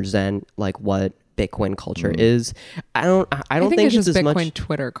actually represent like what Bitcoin culture is? I don't think it's just as Bitcoin much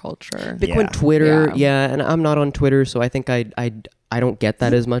Twitter culture. Bitcoin Yeah. Twitter, Yeah. and I'm not on Twitter, so I think I don't get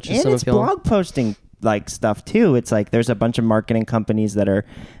that as much as And some it's of y'all. blog posting like stuff too. It's like there's a bunch of marketing companies that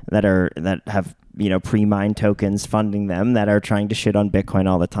have, you know, pre-mined tokens funding them that are trying to shit on Bitcoin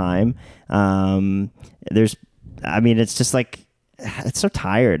all the time. It's just like, it's so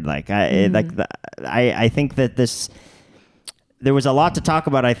tired. Like I think that there was a lot to talk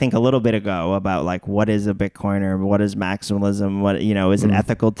about, I think, a little bit ago about like, what is a Bitcoiner? What is maximalism? What, you know, is it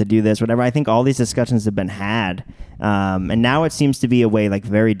ethical to do this? Whatever. I think all these discussions have been had. And now it seems to be a way like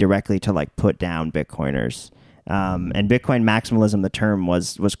very directly to like put down Bitcoiners. And Bitcoin maximalism, the term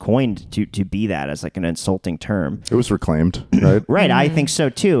was coined to be that as like an insulting term. It was reclaimed, right? Right. I think so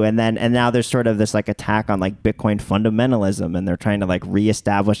too. And now there's sort of this like attack on like Bitcoin fundamentalism, and they're trying to like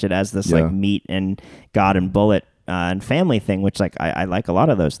reestablish it as this like meat and God and bullet and family thing, which like I like a lot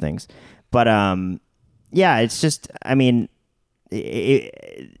of those things. But yeah, it's just, I mean, if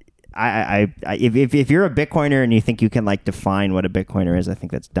you're a Bitcoiner and you think you can like define what a Bitcoiner is, I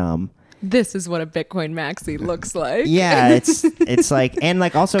think that's dumb. This is what a Bitcoin maxi looks like. Yeah, it's like, and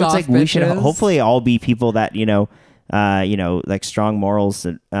like also it's Goth like we should bitches. hopefully all be people that, you know, like strong morals,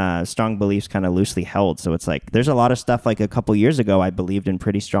 strong beliefs kind of loosely held. So it's like there's a lot of stuff like a couple years ago I believed in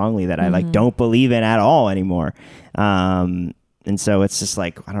pretty strongly that I like don't believe in at all anymore. And so it's just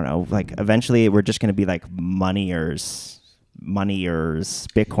like, I don't know, like eventually we're just going to be like moneyers,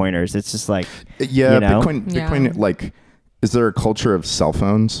 Bitcoiners. It's just like, Yeah, you know? Bitcoin, like, is there a culture of cell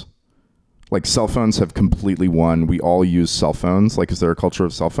phones? Like cell phones have completely won. We all use cell phones. Like, is there a culture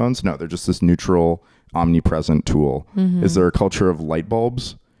of cell phones? No, they're just this neutral, omnipresent tool. Is there a culture of light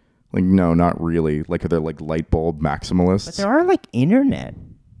bulbs? Like, no, not really. Like, are there like light bulb maximalists? But there are like internet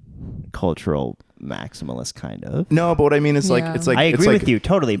cultural maximalists kind of. No, but what I mean is like, Yeah. it's like, I it's agree like with you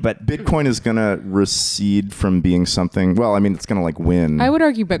totally, but Bitcoin is going to recede from being something. Well, I mean, it's going to like win. I would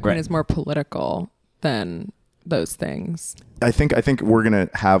argue Bitcoin Right. is more political than those things. I think we're gonna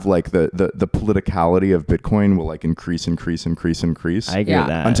have like the politicality of Bitcoin will like increase. I agree Yeah. with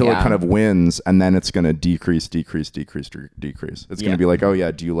that. Until it Yeah. kind of wins, and then it's gonna decrease. It's Yeah. gonna be like, oh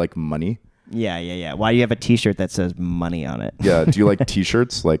yeah, do you like money? Yeah. Why do you have a T-shirt that says money on it? Yeah, do you like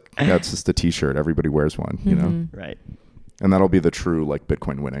T-shirts? Like, yeah, it's just a T-shirt. Everybody wears one, you know. Right. And that'll be the true like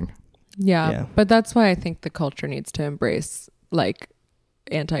Bitcoin winning. Yeah. Yeah. But that's why I think the culture needs to embrace like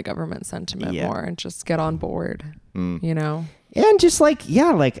anti-government sentiment Yeah. more and just get on board, you know? And just like,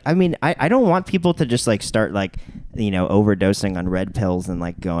 yeah, like, I mean, I don't want people to just like start like, overdosing on red pills and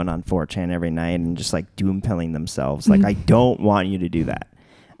like going on 4chan every night and just like doom pilling themselves. Like, I don't want you to do that.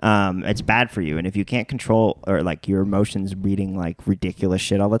 It's bad for you. And if you can't control or like your emotions reading like ridiculous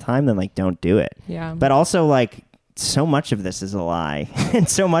shit all the time, then like don't do it. Yeah. But also like so much of this is a lie. And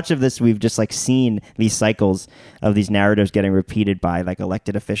so much of this we've just like seen these cycles of these narratives getting repeated by like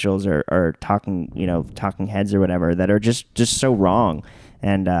elected officials or talking heads or whatever that are just so wrong.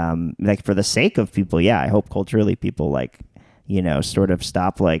 And like for the sake of people, I hope culturally people like, sort of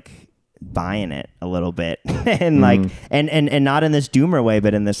stop like buying it a little bit and like and not in this doomer way,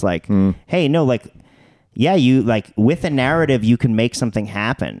 but in this like, hey, no, like, yeah, you like with a narrative you can make something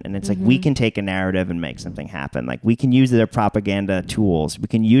happen. And it's like we can take a narrative and make something happen. Like we can use their propaganda tools, we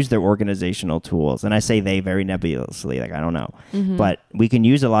can use their organizational tools, and I say they very nebulously, like I don't know, but we can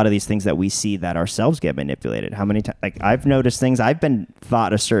use a lot of these things that we see that ourselves get manipulated. How many times, like I've noticed things, I've been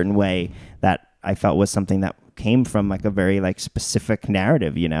thought a certain way that I felt was something that came from like a very like specific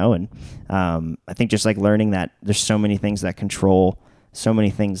narrative, and I think just like learning that there's so many things that control so many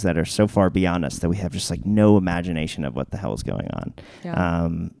things that are so far beyond us that we have just like no imagination of what the hell is going on. Yeah.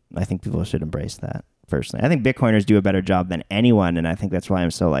 I think people should embrace that personally. I think Bitcoiners do a better job than anyone, and I think that's why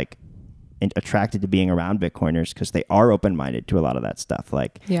I'm so like attracted to being around Bitcoiners, because they are open-minded to a lot of that stuff.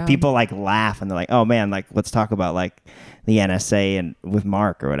 Like people like laugh and they're like, oh man, like let's talk about like the NSA and with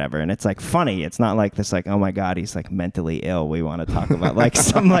Mark or whatever. And it's like funny. It's not like this like, oh my God, he's like mentally ill. We want to talk about like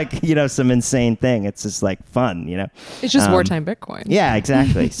some like, some insane thing. It's just like fun, It's just wartime Bitcoin. Yeah,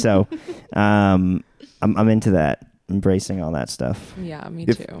 exactly. So I'm into that, embracing all that stuff. Yeah, me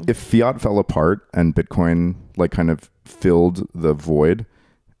too. If fiat fell apart and Bitcoin like kind of filled the void,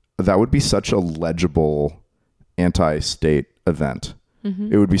 that would be such a legible anti-state event.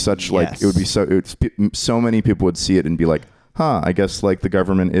 It would be such like, it would be so many people would see it and be like, I guess like the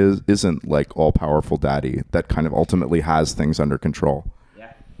government isn't like all powerful daddy that kind of ultimately has things under control.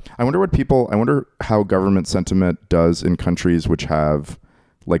 Yeah. I wonder how government sentiment does in countries which have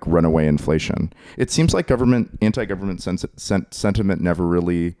like runaway inflation. It seems like anti-government sentiment never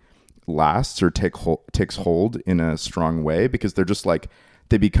really lasts or takes hold in a strong way, because they're just like,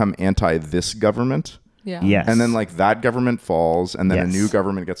 they become anti this government. Yeah. Yes. And then like that government falls, and then a Yes. new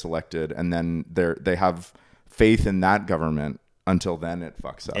government gets elected, and then they have faith in that government until then it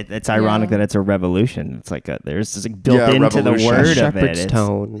fucks up. It's ironic that it's a revolution. It's like there's just like built into the revolution. word of it. Shepherd's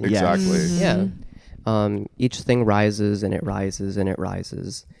tone. Exactly. Yeah. Each thing rises and it rises and it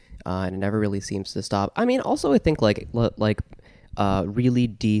rises, and it never really seems to stop. I mean, also I think like really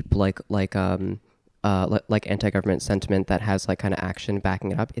deep like anti-government sentiment that has like kind of action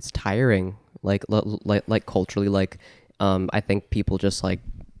backing it up. It's tiring. Like culturally, like I think people just like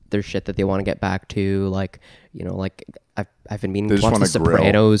there's shit that they want to get back to. Like like I've been meaning to watch The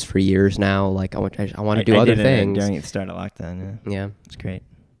Sopranos for years now. Like I want to do other things during the start of lockdown. Yeah, it's great.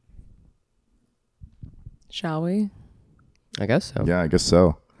 Shall we? I guess so. Yeah, I guess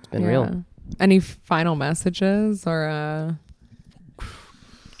so. It's been real. Any final messages or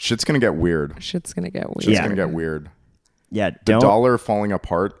Shit's gonna get weird. shit's gonna get weird? Shit's gonna get weird. Yeah, The dollar falling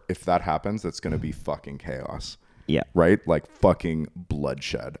apart, if that happens, that's gonna be fucking chaos. Yeah. Right? Like fucking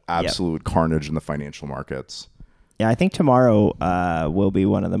bloodshed. Absolute carnage in the financial markets. Yeah, I think tomorrow will be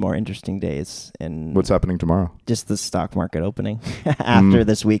one of the more interesting days in What's happening tomorrow? just the stock market opening after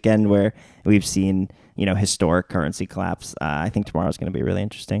this weekend where we've seen, historic currency collapse. I think tomorrow's going to be really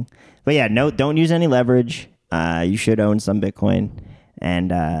interesting. But yeah, don't use any leverage. You should own some Bitcoin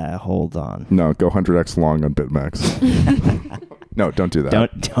and hold on. No, go 100x long on BitMEX. No, don't do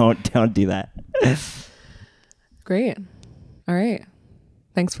that. Don't do that. Great. All right.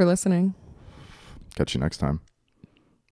 Thanks for listening. Catch you next time.